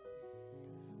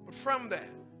 But from that,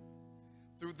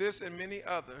 through this and many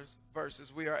others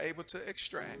verses, we are able to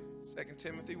extract, 2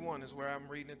 Timothy 1 is where I'm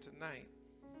reading it tonight,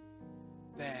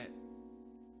 that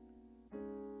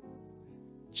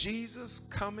Jesus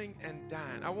coming and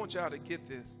dying. I want y'all to get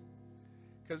this,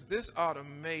 because this ought to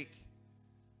make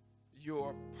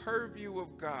your purview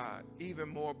of God even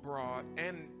more broad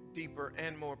and deeper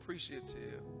and more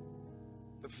appreciative.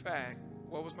 The fact,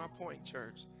 what was my point,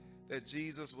 church? That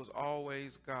Jesus was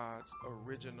always God's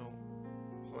original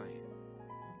plan.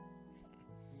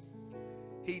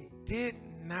 He did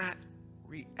not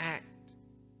react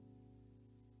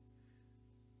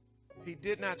He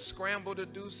did not scramble to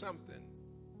do something.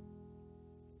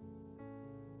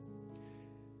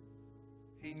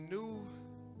 He knew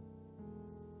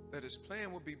that his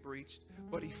plan would be breached,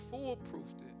 but he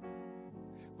foolproofed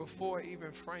it before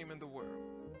even framing the world.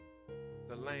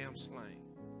 The Lamb slain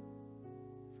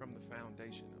from the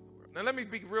foundation of the world. Now let me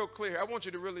be real clear. I want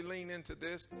you to really lean into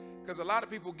this because a lot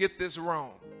of people get this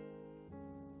wrong.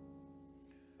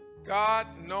 God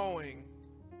knowing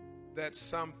that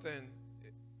something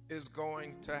is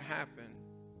going to happen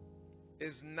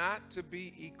is not to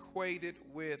be equated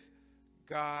with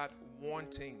God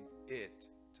wanting it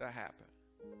to happen.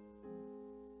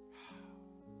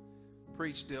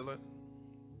 Preach, Dillard.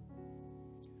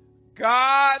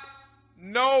 God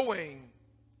knowing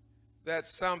that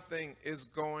something is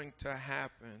going to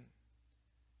happen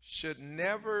should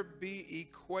never be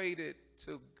equated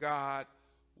to God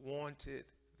wanted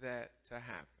that to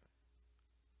happen.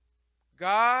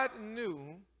 God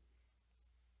knew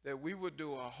that we would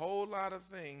do a whole lot of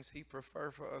things he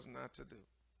preferred for us not to do.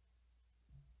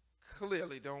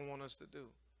 Clearly don't want us to do.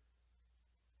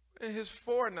 And his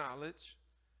foreknowledge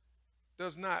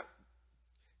does not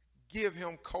give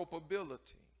him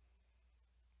culpability.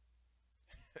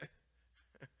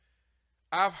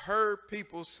 I've heard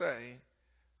people say,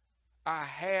 I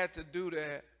had to do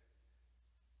that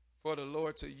for the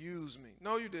Lord to use me.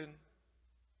 No, you didn't.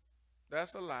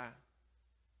 That's a lie.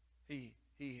 He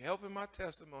helping my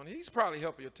testimony. He's probably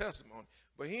helping your testimony,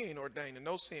 but he ain't ordaining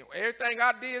no sin. Everything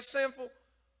I did sinful,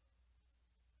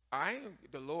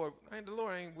 the Lord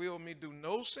ain't will me do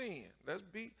no sin.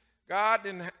 God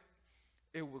didn't.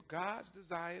 It was God's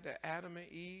desire that Adam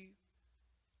and Eve,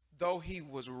 though he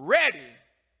was ready.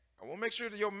 I want to make sure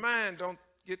that your mind don't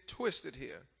get twisted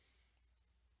here.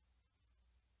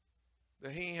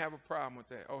 That he ain't have a problem with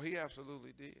that. Oh, he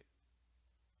absolutely did.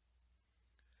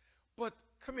 But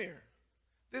come here.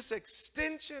 This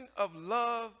extension of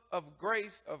love, of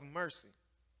grace, of mercy,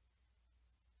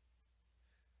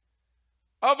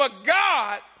 of a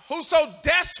God who so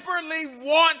desperately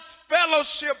wants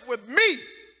fellowship with me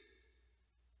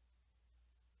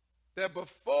that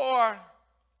before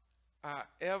I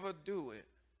ever do it,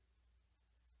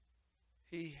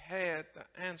 he had the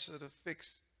answer to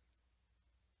fix it.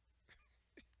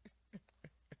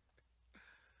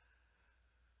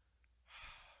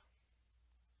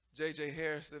 J.J.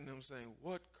 Harrison and them saying,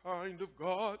 what kind of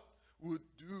God would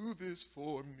do this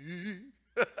for me?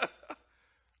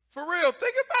 For real,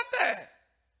 think about that.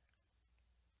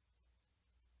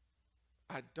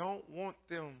 I don't want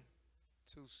them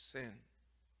to sin.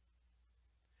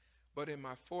 But in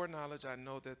my foreknowledge, I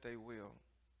know that they will.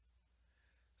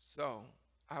 So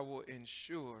I will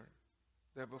ensure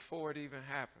that before it even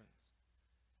happens,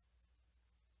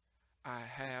 I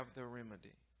have the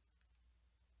remedy.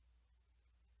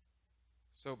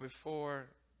 So before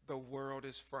the world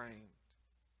is framed,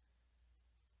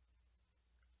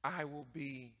 I will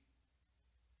be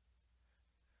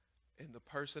in the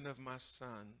person of my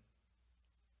son,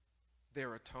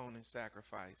 their atoning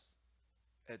sacrifice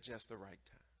at just the right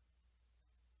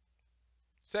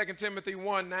time. 2 Timothy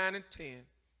 1, 9 and 10.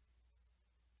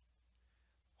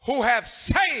 Who have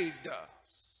saved us.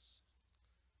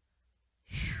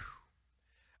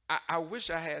 I wish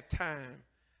I had time.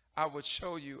 I would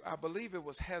show you, I believe it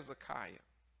was Hezekiah.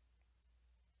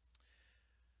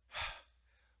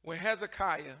 When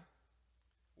Hezekiah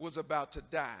was about to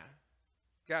die,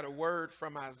 got a word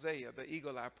from Isaiah, the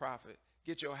eagle-eye prophet,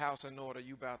 get your house in order,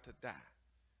 you about to die.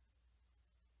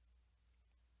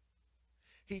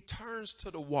 He turns to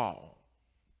the wall.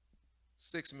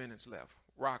 6 minutes left.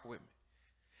 Rock with me.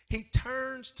 He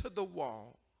turns to the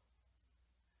wall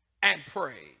and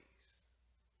prays.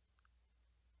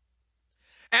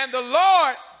 And the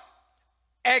Lord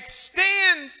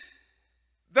extends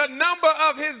the number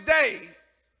of his days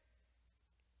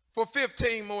for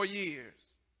 15 more years.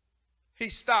 He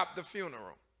stopped the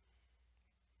funeral.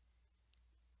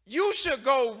 You should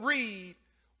go read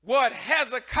what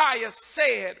Hezekiah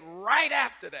said right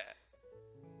after that.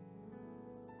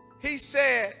 He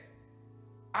said,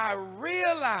 I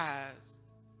realized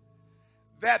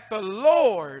that the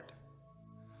Lord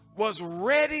was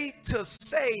ready to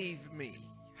save me.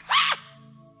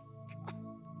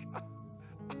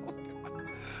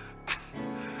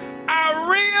 I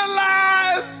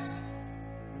realized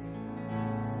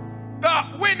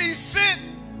that when he sent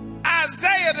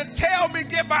Isaiah to tell me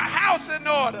get my house in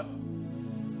order,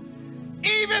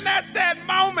 even at that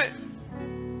moment,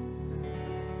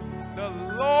 the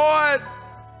Lord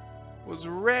was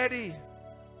ready.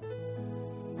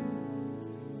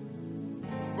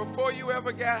 Before you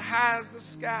ever got high as the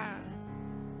sky,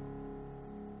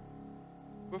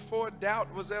 before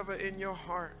doubt was ever in your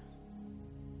heart,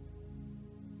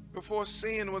 before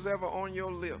sin was ever on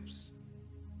your lips,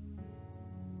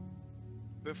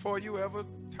 before you ever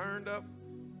turned up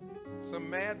some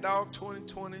Mad Dog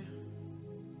 2020,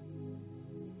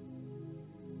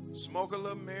 smoke a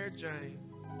little Mary Jane.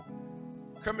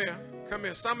 Come here, come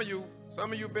here. Some of you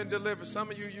been delivered. Some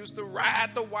of you used to ride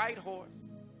the white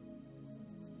horse.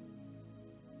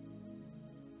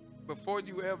 Before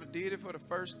you ever did it for the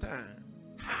first time.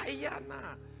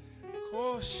 Hayana.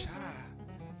 Kosha.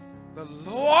 The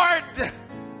Lord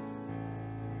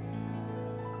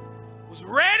was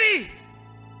ready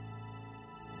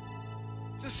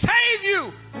to save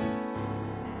you.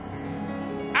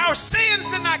 Our sins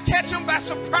did not catch him by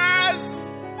surprise.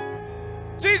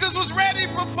 Jesus was ready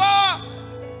before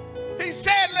he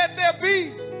said, let there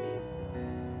be.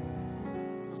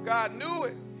 Because God knew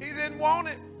it. He didn't want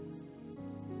it.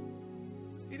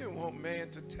 He didn't want man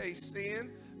to taste sin,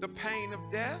 the pain of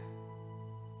death.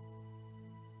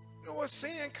 You know what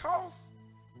sin costs?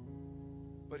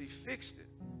 But he fixed it.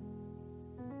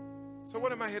 So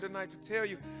what am I here tonight to tell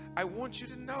you? I want you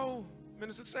to know,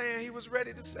 Minister saying he was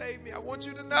ready to save me. I want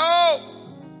you to know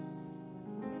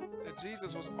that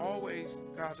Jesus was always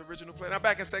God's original plan. Now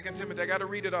back in 2 Timothy, I got to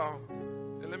read it all.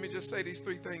 And let me just say these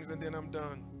three things and then I'm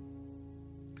done.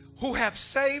 Who have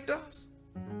saved us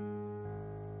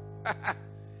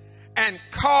and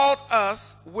called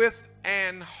us with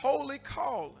an holy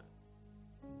calling,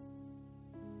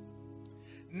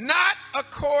 not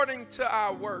according to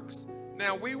our works.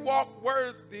 Now we walk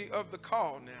worthy of the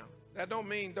call now. That don't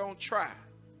mean don't try.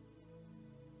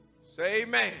 Say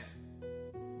amen.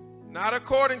 Not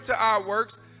according to our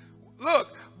works. Look,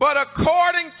 but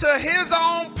according to his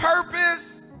own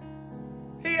purpose.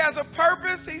 He has a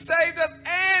purpose. He saved us,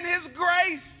 and his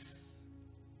grace,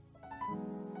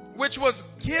 which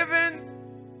was given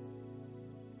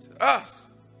to us.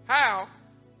 How?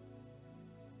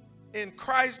 In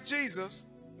Christ Jesus,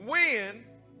 when?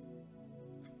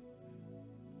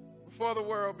 Before the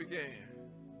world began.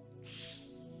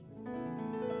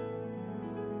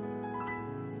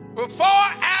 Before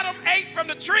Adam ate from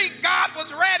the tree, God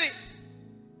was ready.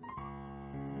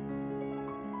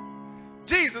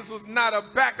 Jesus was not a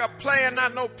backup plan,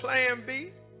 not no plan B.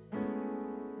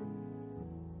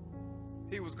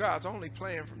 He was God's only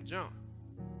plan from jump.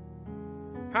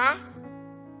 Huh?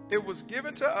 It was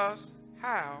given to us,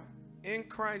 how? In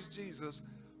Christ Jesus,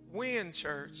 when,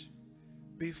 church?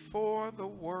 Before the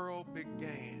world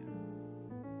began.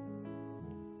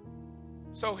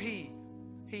 So he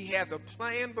had the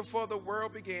plan before the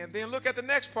world began. Then look at the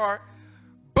next part.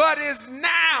 But is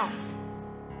now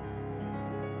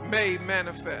made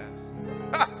manifest.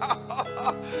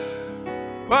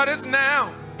 But it's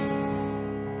now.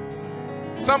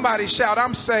 Somebody shout,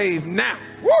 I'm saved now.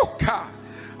 Woo, God,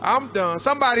 I'm done.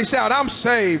 Somebody shout, I'm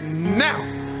saved now.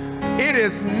 It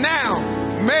is now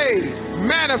made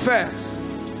manifest.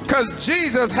 Because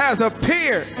Jesus has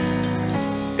appeared.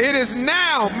 It is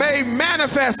now made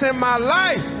manifest in my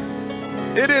life.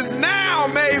 It is now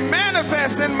made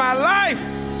manifest in my life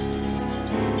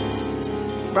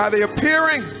by the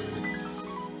appearing.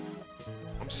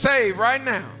 I'm saved right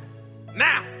now.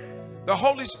 Now, the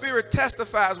Holy Spirit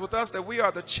testifies with us that we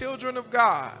are the children of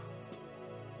God.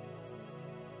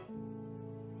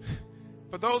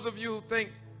 For those of you who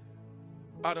think,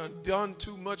 I done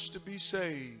too much to be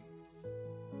saved.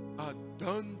 I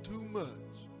done too much.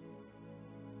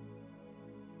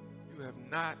 You have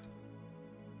not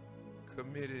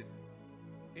committed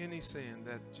any sin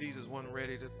that Jesus wasn't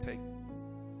ready to take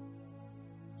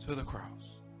to the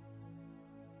cross.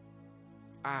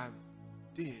 I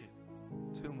did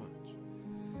too much.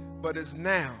 But it's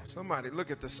now. Somebody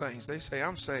look at the saints. They say,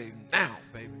 I'm saved now,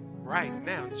 baby. Right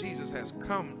now. Jesus has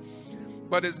come.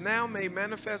 But is now made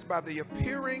manifest by the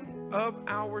appearing of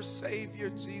our Savior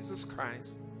Jesus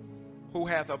Christ, who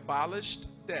hath abolished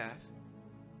death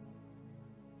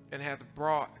and hath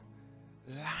brought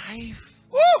life.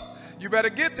 Woo! You better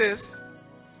get this.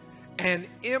 And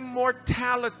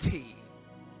immortality.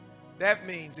 That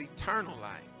means eternal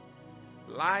life.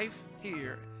 Life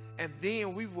here. And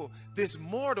then this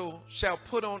mortal shall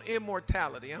put on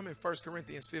immortality. I'm in 1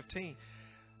 Corinthians 15.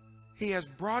 He has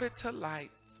brought it to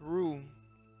light through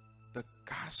the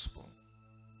gospel.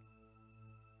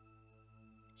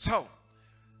 So,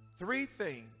 three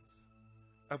things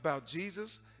about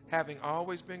Jesus having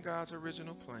always been God's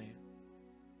original plan.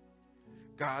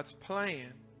 God's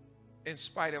plan, in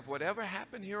spite of whatever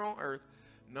happened here on earth,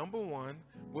 number one,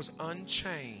 was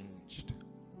unchanged.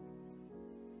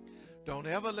 Don't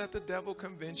ever let the devil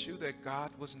convince you that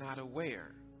God was not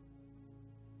aware.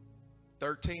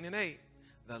 13:8.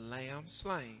 the Lamb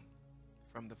slain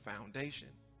from the foundation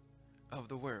of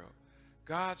the world.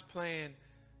 God's plan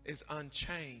is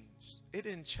unchanged. It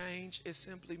didn't change, it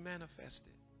simply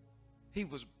manifested. He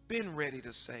was been ready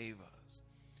to save us.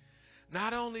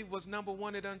 Not only was number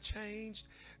one, it unchanged,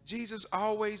 Jesus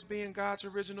always being God's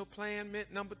original plan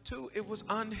meant number two, it was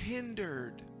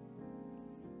unhindered.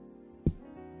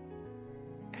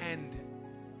 And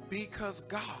because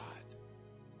God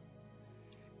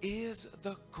is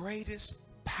the greatest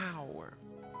power,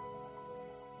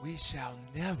 we shall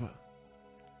never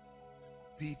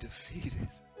be defeated.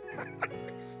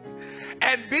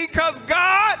 And because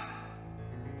God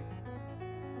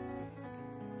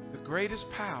is the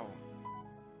greatest power,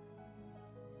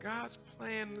 God's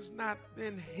plan has not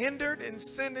been hindered in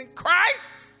sending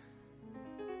Christ.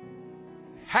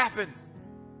 Happened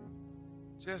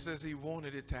just as he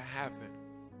wanted it to happen.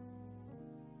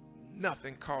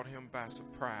 Nothing caught him by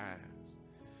surprise.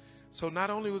 So not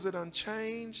only was it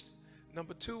unchanged,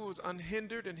 number two, it was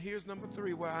unhindered. And here's number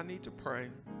three where I need to pray.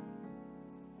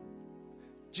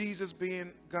 Jesus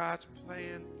being God's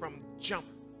plan from jump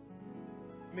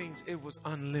means it was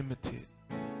unlimited.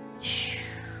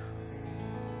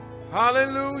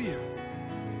 Hallelujah.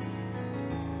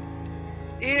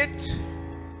 It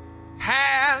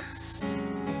has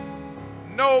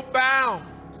no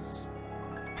bounds.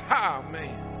 Oh,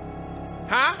 man.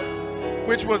 Huh?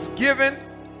 Which was given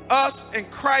us in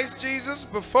Christ Jesus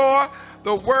before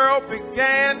the world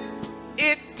began.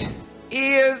 It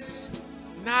is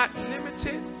not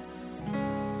limited.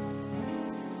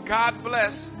 God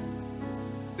bless.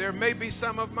 There may be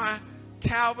some of my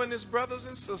Calvinist brothers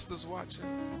and sisters watching.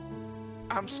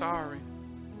 I'm sorry,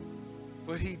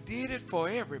 but he did it for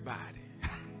everybody.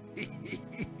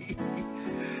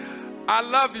 I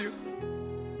love you.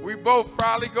 We both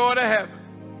probably go to heaven.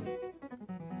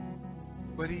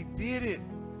 But he did it.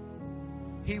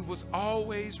 He was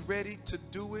always ready to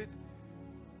do it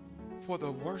for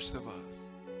the worst of us.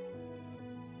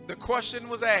 The question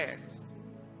was asked,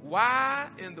 why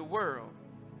in the world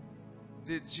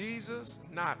did Jesus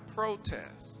not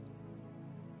protest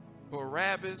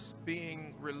Barabbas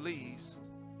being released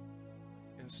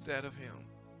instead of him?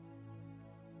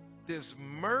 This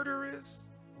murderous,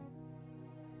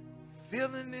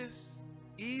 villainous,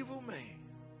 evil man.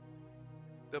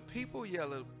 The people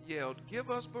yelled, give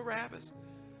us Barabbas.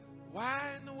 Why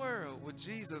in the world would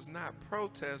Jesus not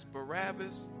protest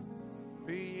Barabbas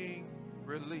being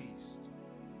released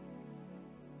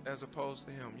as opposed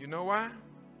to him? You know why?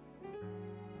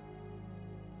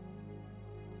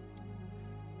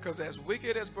 Because as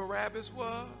wicked as Barabbas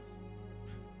was,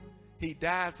 he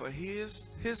died for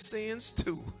his sins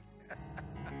too.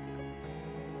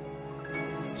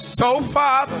 So,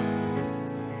 Father,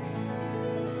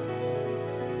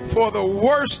 for the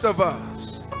worst of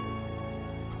us,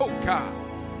 oh God,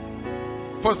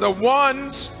 for the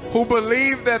ones who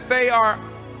believe that they are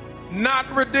not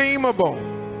redeemable,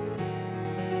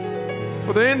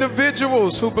 for the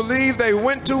individuals who believe they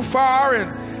went too far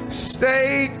and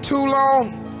stayed too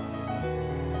long,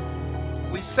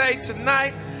 we say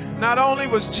tonight, not only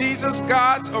was Jesus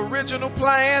God's original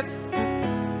plan,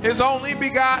 his only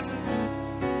begotten,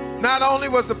 not only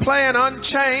was the plan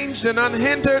unchanged and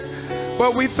unhindered,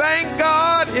 but we thank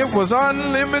God it was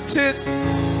unlimited.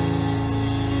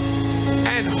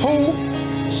 And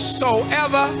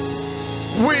whosoever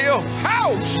will,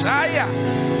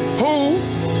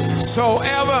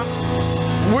 whosoever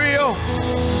will,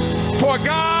 for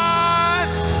God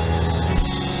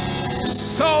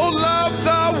so loved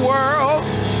the world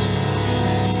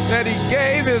that he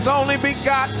gave his only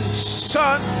begotten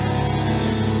Son,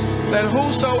 that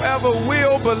whosoever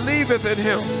will believeth in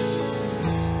him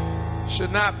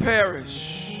should not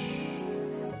perish,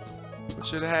 but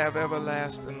should have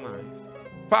everlasting life.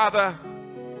 Father,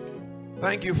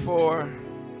 thank you for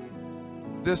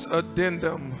this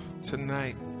addendum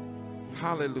tonight.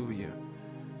 Hallelujah.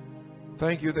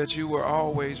 Thank you that you were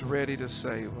always ready to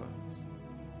save us.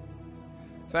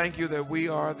 Thank you that we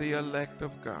are the elect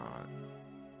of God.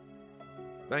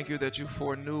 Thank you that you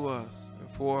foreknew us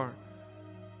and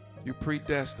you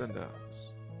predestined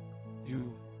us.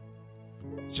 You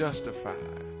justified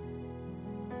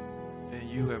and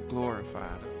you have glorified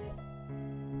us.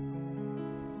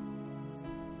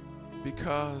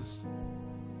 Because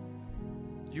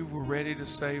you were ready to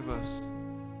save us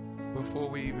before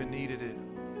we even needed it.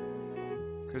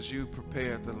 Because you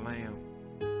prepared the Lamb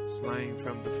slain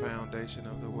from the foundation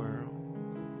of the world.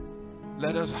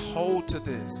 Let us hold to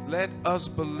this. Let us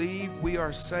believe we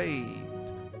are saved.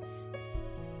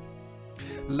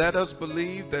 Let us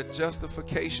believe that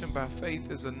justification by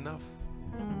faith is enough.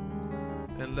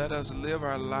 And let us live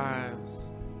our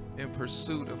lives in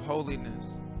pursuit of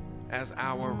holiness as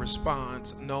our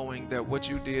response, knowing that what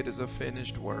you did is a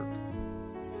finished work.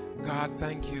 God,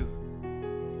 thank you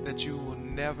that you will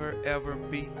never, ever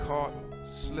be caught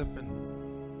slipping.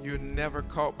 You're never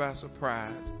caught by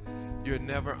surprise. You're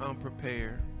never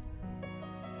unprepared.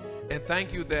 And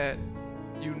thank you that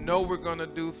you know we're going to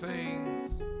do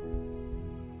things.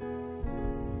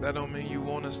 That don't mean you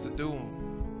want us to do them.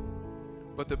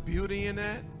 But the beauty in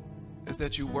that is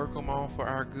that you work them all for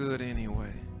our good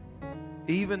anyway.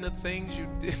 Even the things you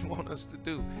didn't want us to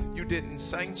do, you didn't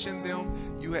sanction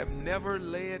them. You have never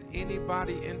led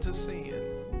anybody into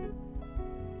sin.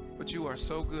 But you are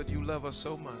so good. You love us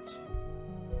so much.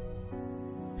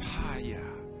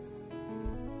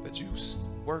 That you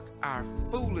work our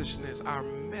foolishness, our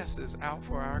messes out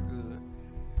for our good.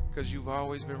 Because you've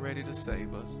always been ready to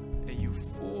save us. And you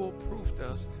foolproofed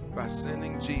us by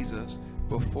sending Jesus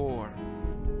before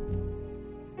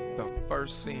the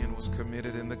first sin was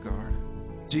committed in the garden.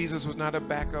 Jesus was not a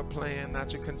backup plan,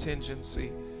 not your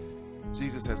contingency.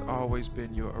 Jesus has always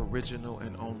been your original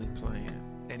and only plan.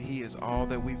 And he is all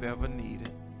that we've ever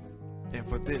needed. And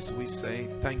for this we say,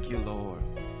 thank you, Lord.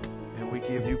 And we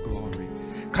give you glory.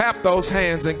 Clap those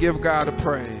hands and give God a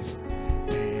praise.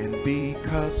 And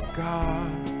because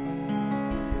God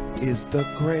is the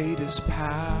greatest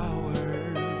power,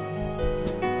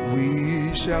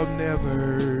 we shall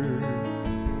never,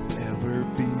 ever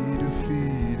be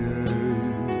defeated.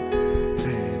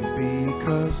 And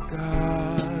because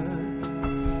God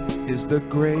is the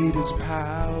greatest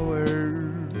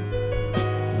power,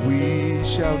 we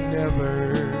shall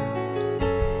never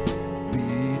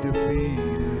be defeated.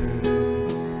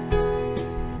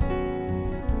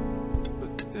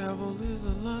 The devil is a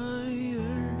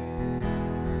liar.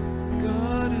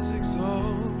 God is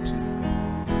exalted.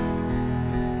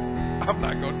 I'm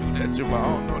not going to do that, Jamal. I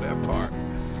don't know that part.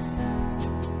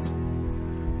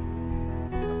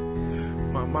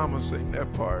 My mama sang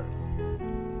that part.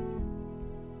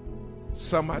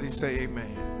 Somebody say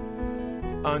amen.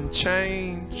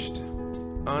 Unchanged,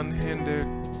 unhindered,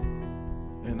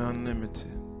 and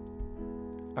unlimited.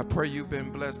 I pray you've been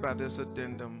blessed by this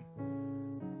addendum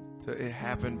to it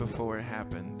happened before it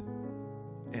happened.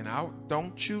 And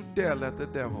don't you dare let the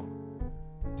devil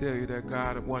tell you that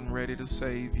God wasn't ready to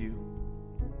save you.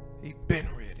 He's been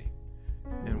ready.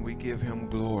 And we give him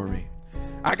glory.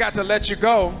 I got to let you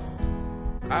go.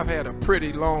 I've had a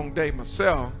pretty long day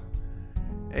myself.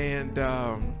 And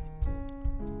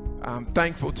I'm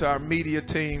thankful to our media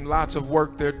team, lots of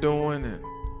work they're doing, and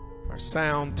our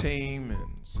sound team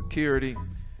and security.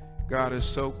 God is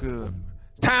so good.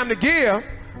 It's time to give.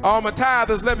 All my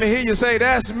tithers, let me hear you say,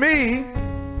 that's me.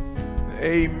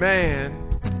 Amen.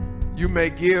 You may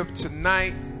give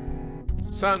tonight,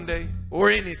 Sunday, or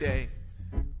any day.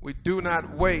 We do not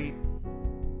wait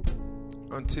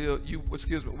until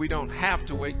we don't have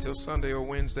to wait till Sunday or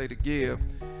Wednesday to give.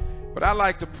 But I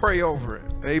like to pray over it.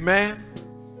 Amen.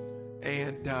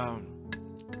 And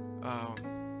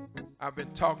I've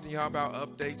been talking to y'all about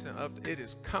updates, and it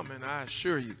is coming, I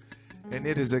assure you. And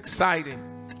it is exciting.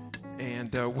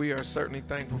 And we are certainly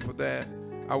thankful for that.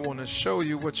 I want to show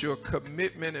you what your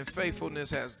commitment and faithfulness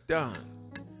has done.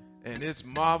 And it's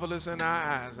marvelous in our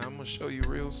eyes. I'm going to show you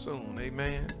real soon.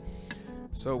 Amen.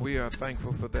 So we are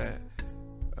thankful for that.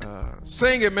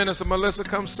 Sing it, Minister Melissa.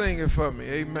 Come sing it for me.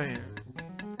 Amen.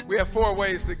 We have 4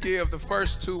 ways to give. The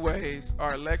first 2 ways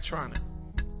are electronic.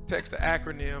 Text the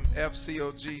acronym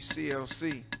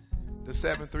FCOGCLC to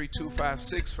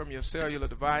 73256 from your cellular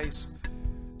device.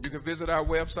 You can visit our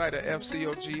website at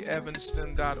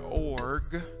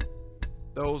fcogevanston.org.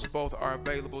 Those both are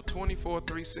available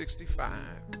 24/365.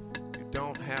 You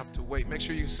don't have to wait. Make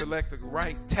sure you select the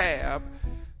right tab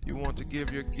you want to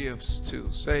give your gifts to.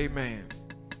 Say amen.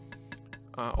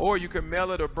 Or you can mail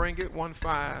it or bring it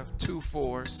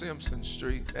 1524 Simpson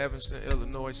Street, Evanston,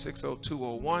 Illinois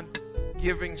 60201.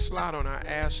 Giving slot on our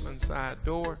Ashland side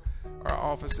door. Our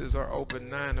offices are open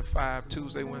 9 to 5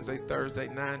 Tuesday, Wednesday, Thursday,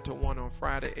 9 to 1 on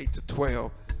Friday, 8 to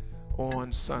 12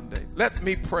 on Sunday. Let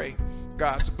me pray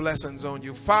God's blessings on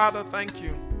you. Father, thank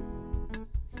you.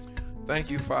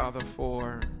 Thank you, Father,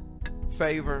 for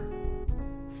favor,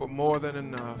 for more than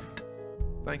enough.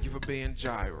 Thank you for being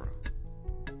Jireh.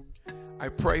 I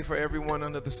pray for everyone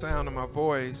under the sound of my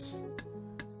voice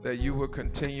that you will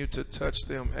continue to touch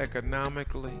them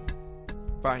economically,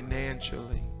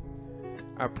 financially.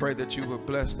 I pray that you will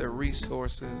bless their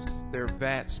resources, their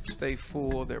vats stay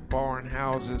full, their barn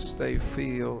houses stay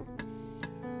filled.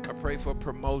 I pray for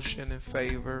promotion and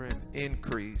favor and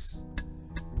increase.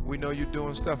 We know you're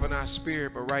doing stuff in our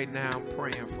spirit, but right now I'm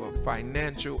praying for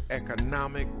financial,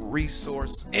 economic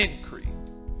resource increase.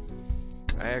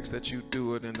 I ask that you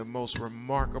do it in the most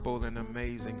remarkable and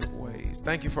amazing of ways.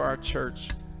 Thank you for our church.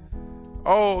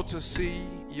 Oh, to see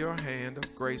your hand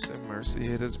of grace and mercy.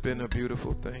 It has been a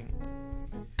beautiful thing.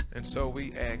 And so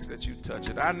we ask that you touch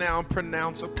it. I now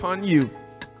pronounce upon you,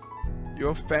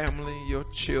 your family, your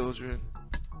children,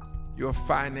 your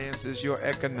finances, your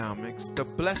economics, the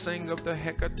blessing of the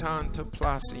Hekaton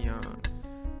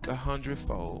the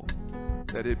hundredfold,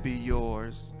 that it be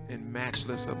yours in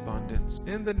matchless abundance.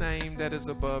 In the name that is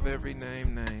above every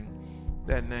name,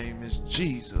 that name is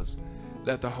Jesus.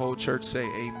 Let the whole church say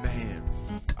amen.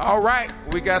 All right,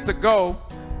 we got to go.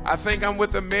 I think I'm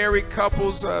with the married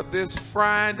couples this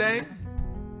Friday.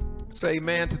 Say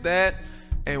amen to that.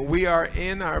 And we are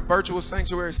in our virtual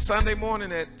sanctuary Sunday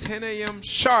morning at 10 a.m.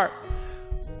 sharp.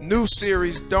 New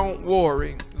series, Don't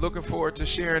Worry. Looking forward to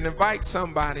sharing. Invite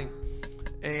somebody.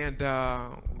 And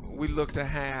we look to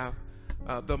have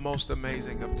the most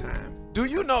amazing of time. Do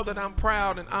you know that I'm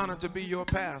proud and honored to be your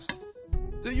pastor?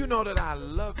 Do you know that I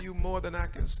love you more than I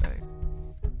can say?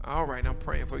 All right, I'm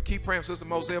praying for you. Keep praying, Sister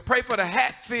Moselle. Pray for the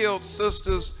Hatfield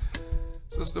sisters,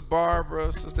 Sister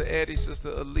Barbara, Sister Eddie, Sister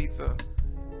Aletha.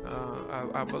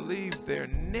 I believe their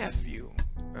nephew.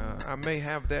 I may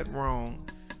have that wrong,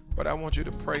 but I want you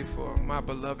to pray for my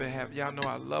beloved Hatfield. Y'all know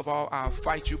I love all. I'll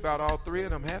fight you about all three of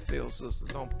them Hatfield sisters.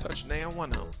 Don't touch nail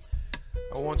one of them.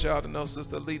 I want y'all to know,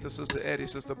 Sister Aletha, Sister Eddie,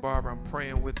 Sister Barbara, I'm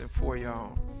praying with and for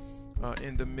y'all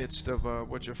in the midst of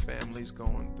what your family's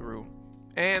going through.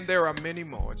 And there are many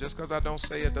more. Just because I don't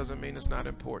say it doesn't mean it's not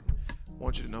important. I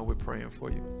want you to know we're praying for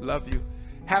you. Love you.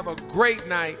 Have a great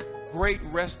night, great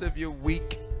rest of your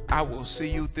week. I will see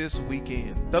you this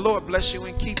weekend. The Lord bless you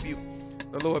and keep you.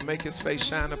 The Lord make his face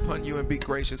shine upon you and be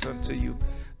gracious unto you.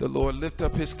 The Lord lift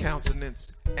up his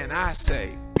countenance, and I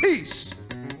say, peace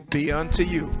be unto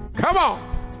you. Come on.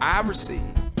 I receive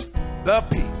the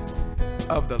peace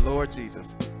of the Lord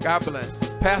Jesus. God bless.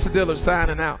 Pastor Dillard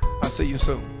signing out. I'll see you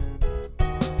soon.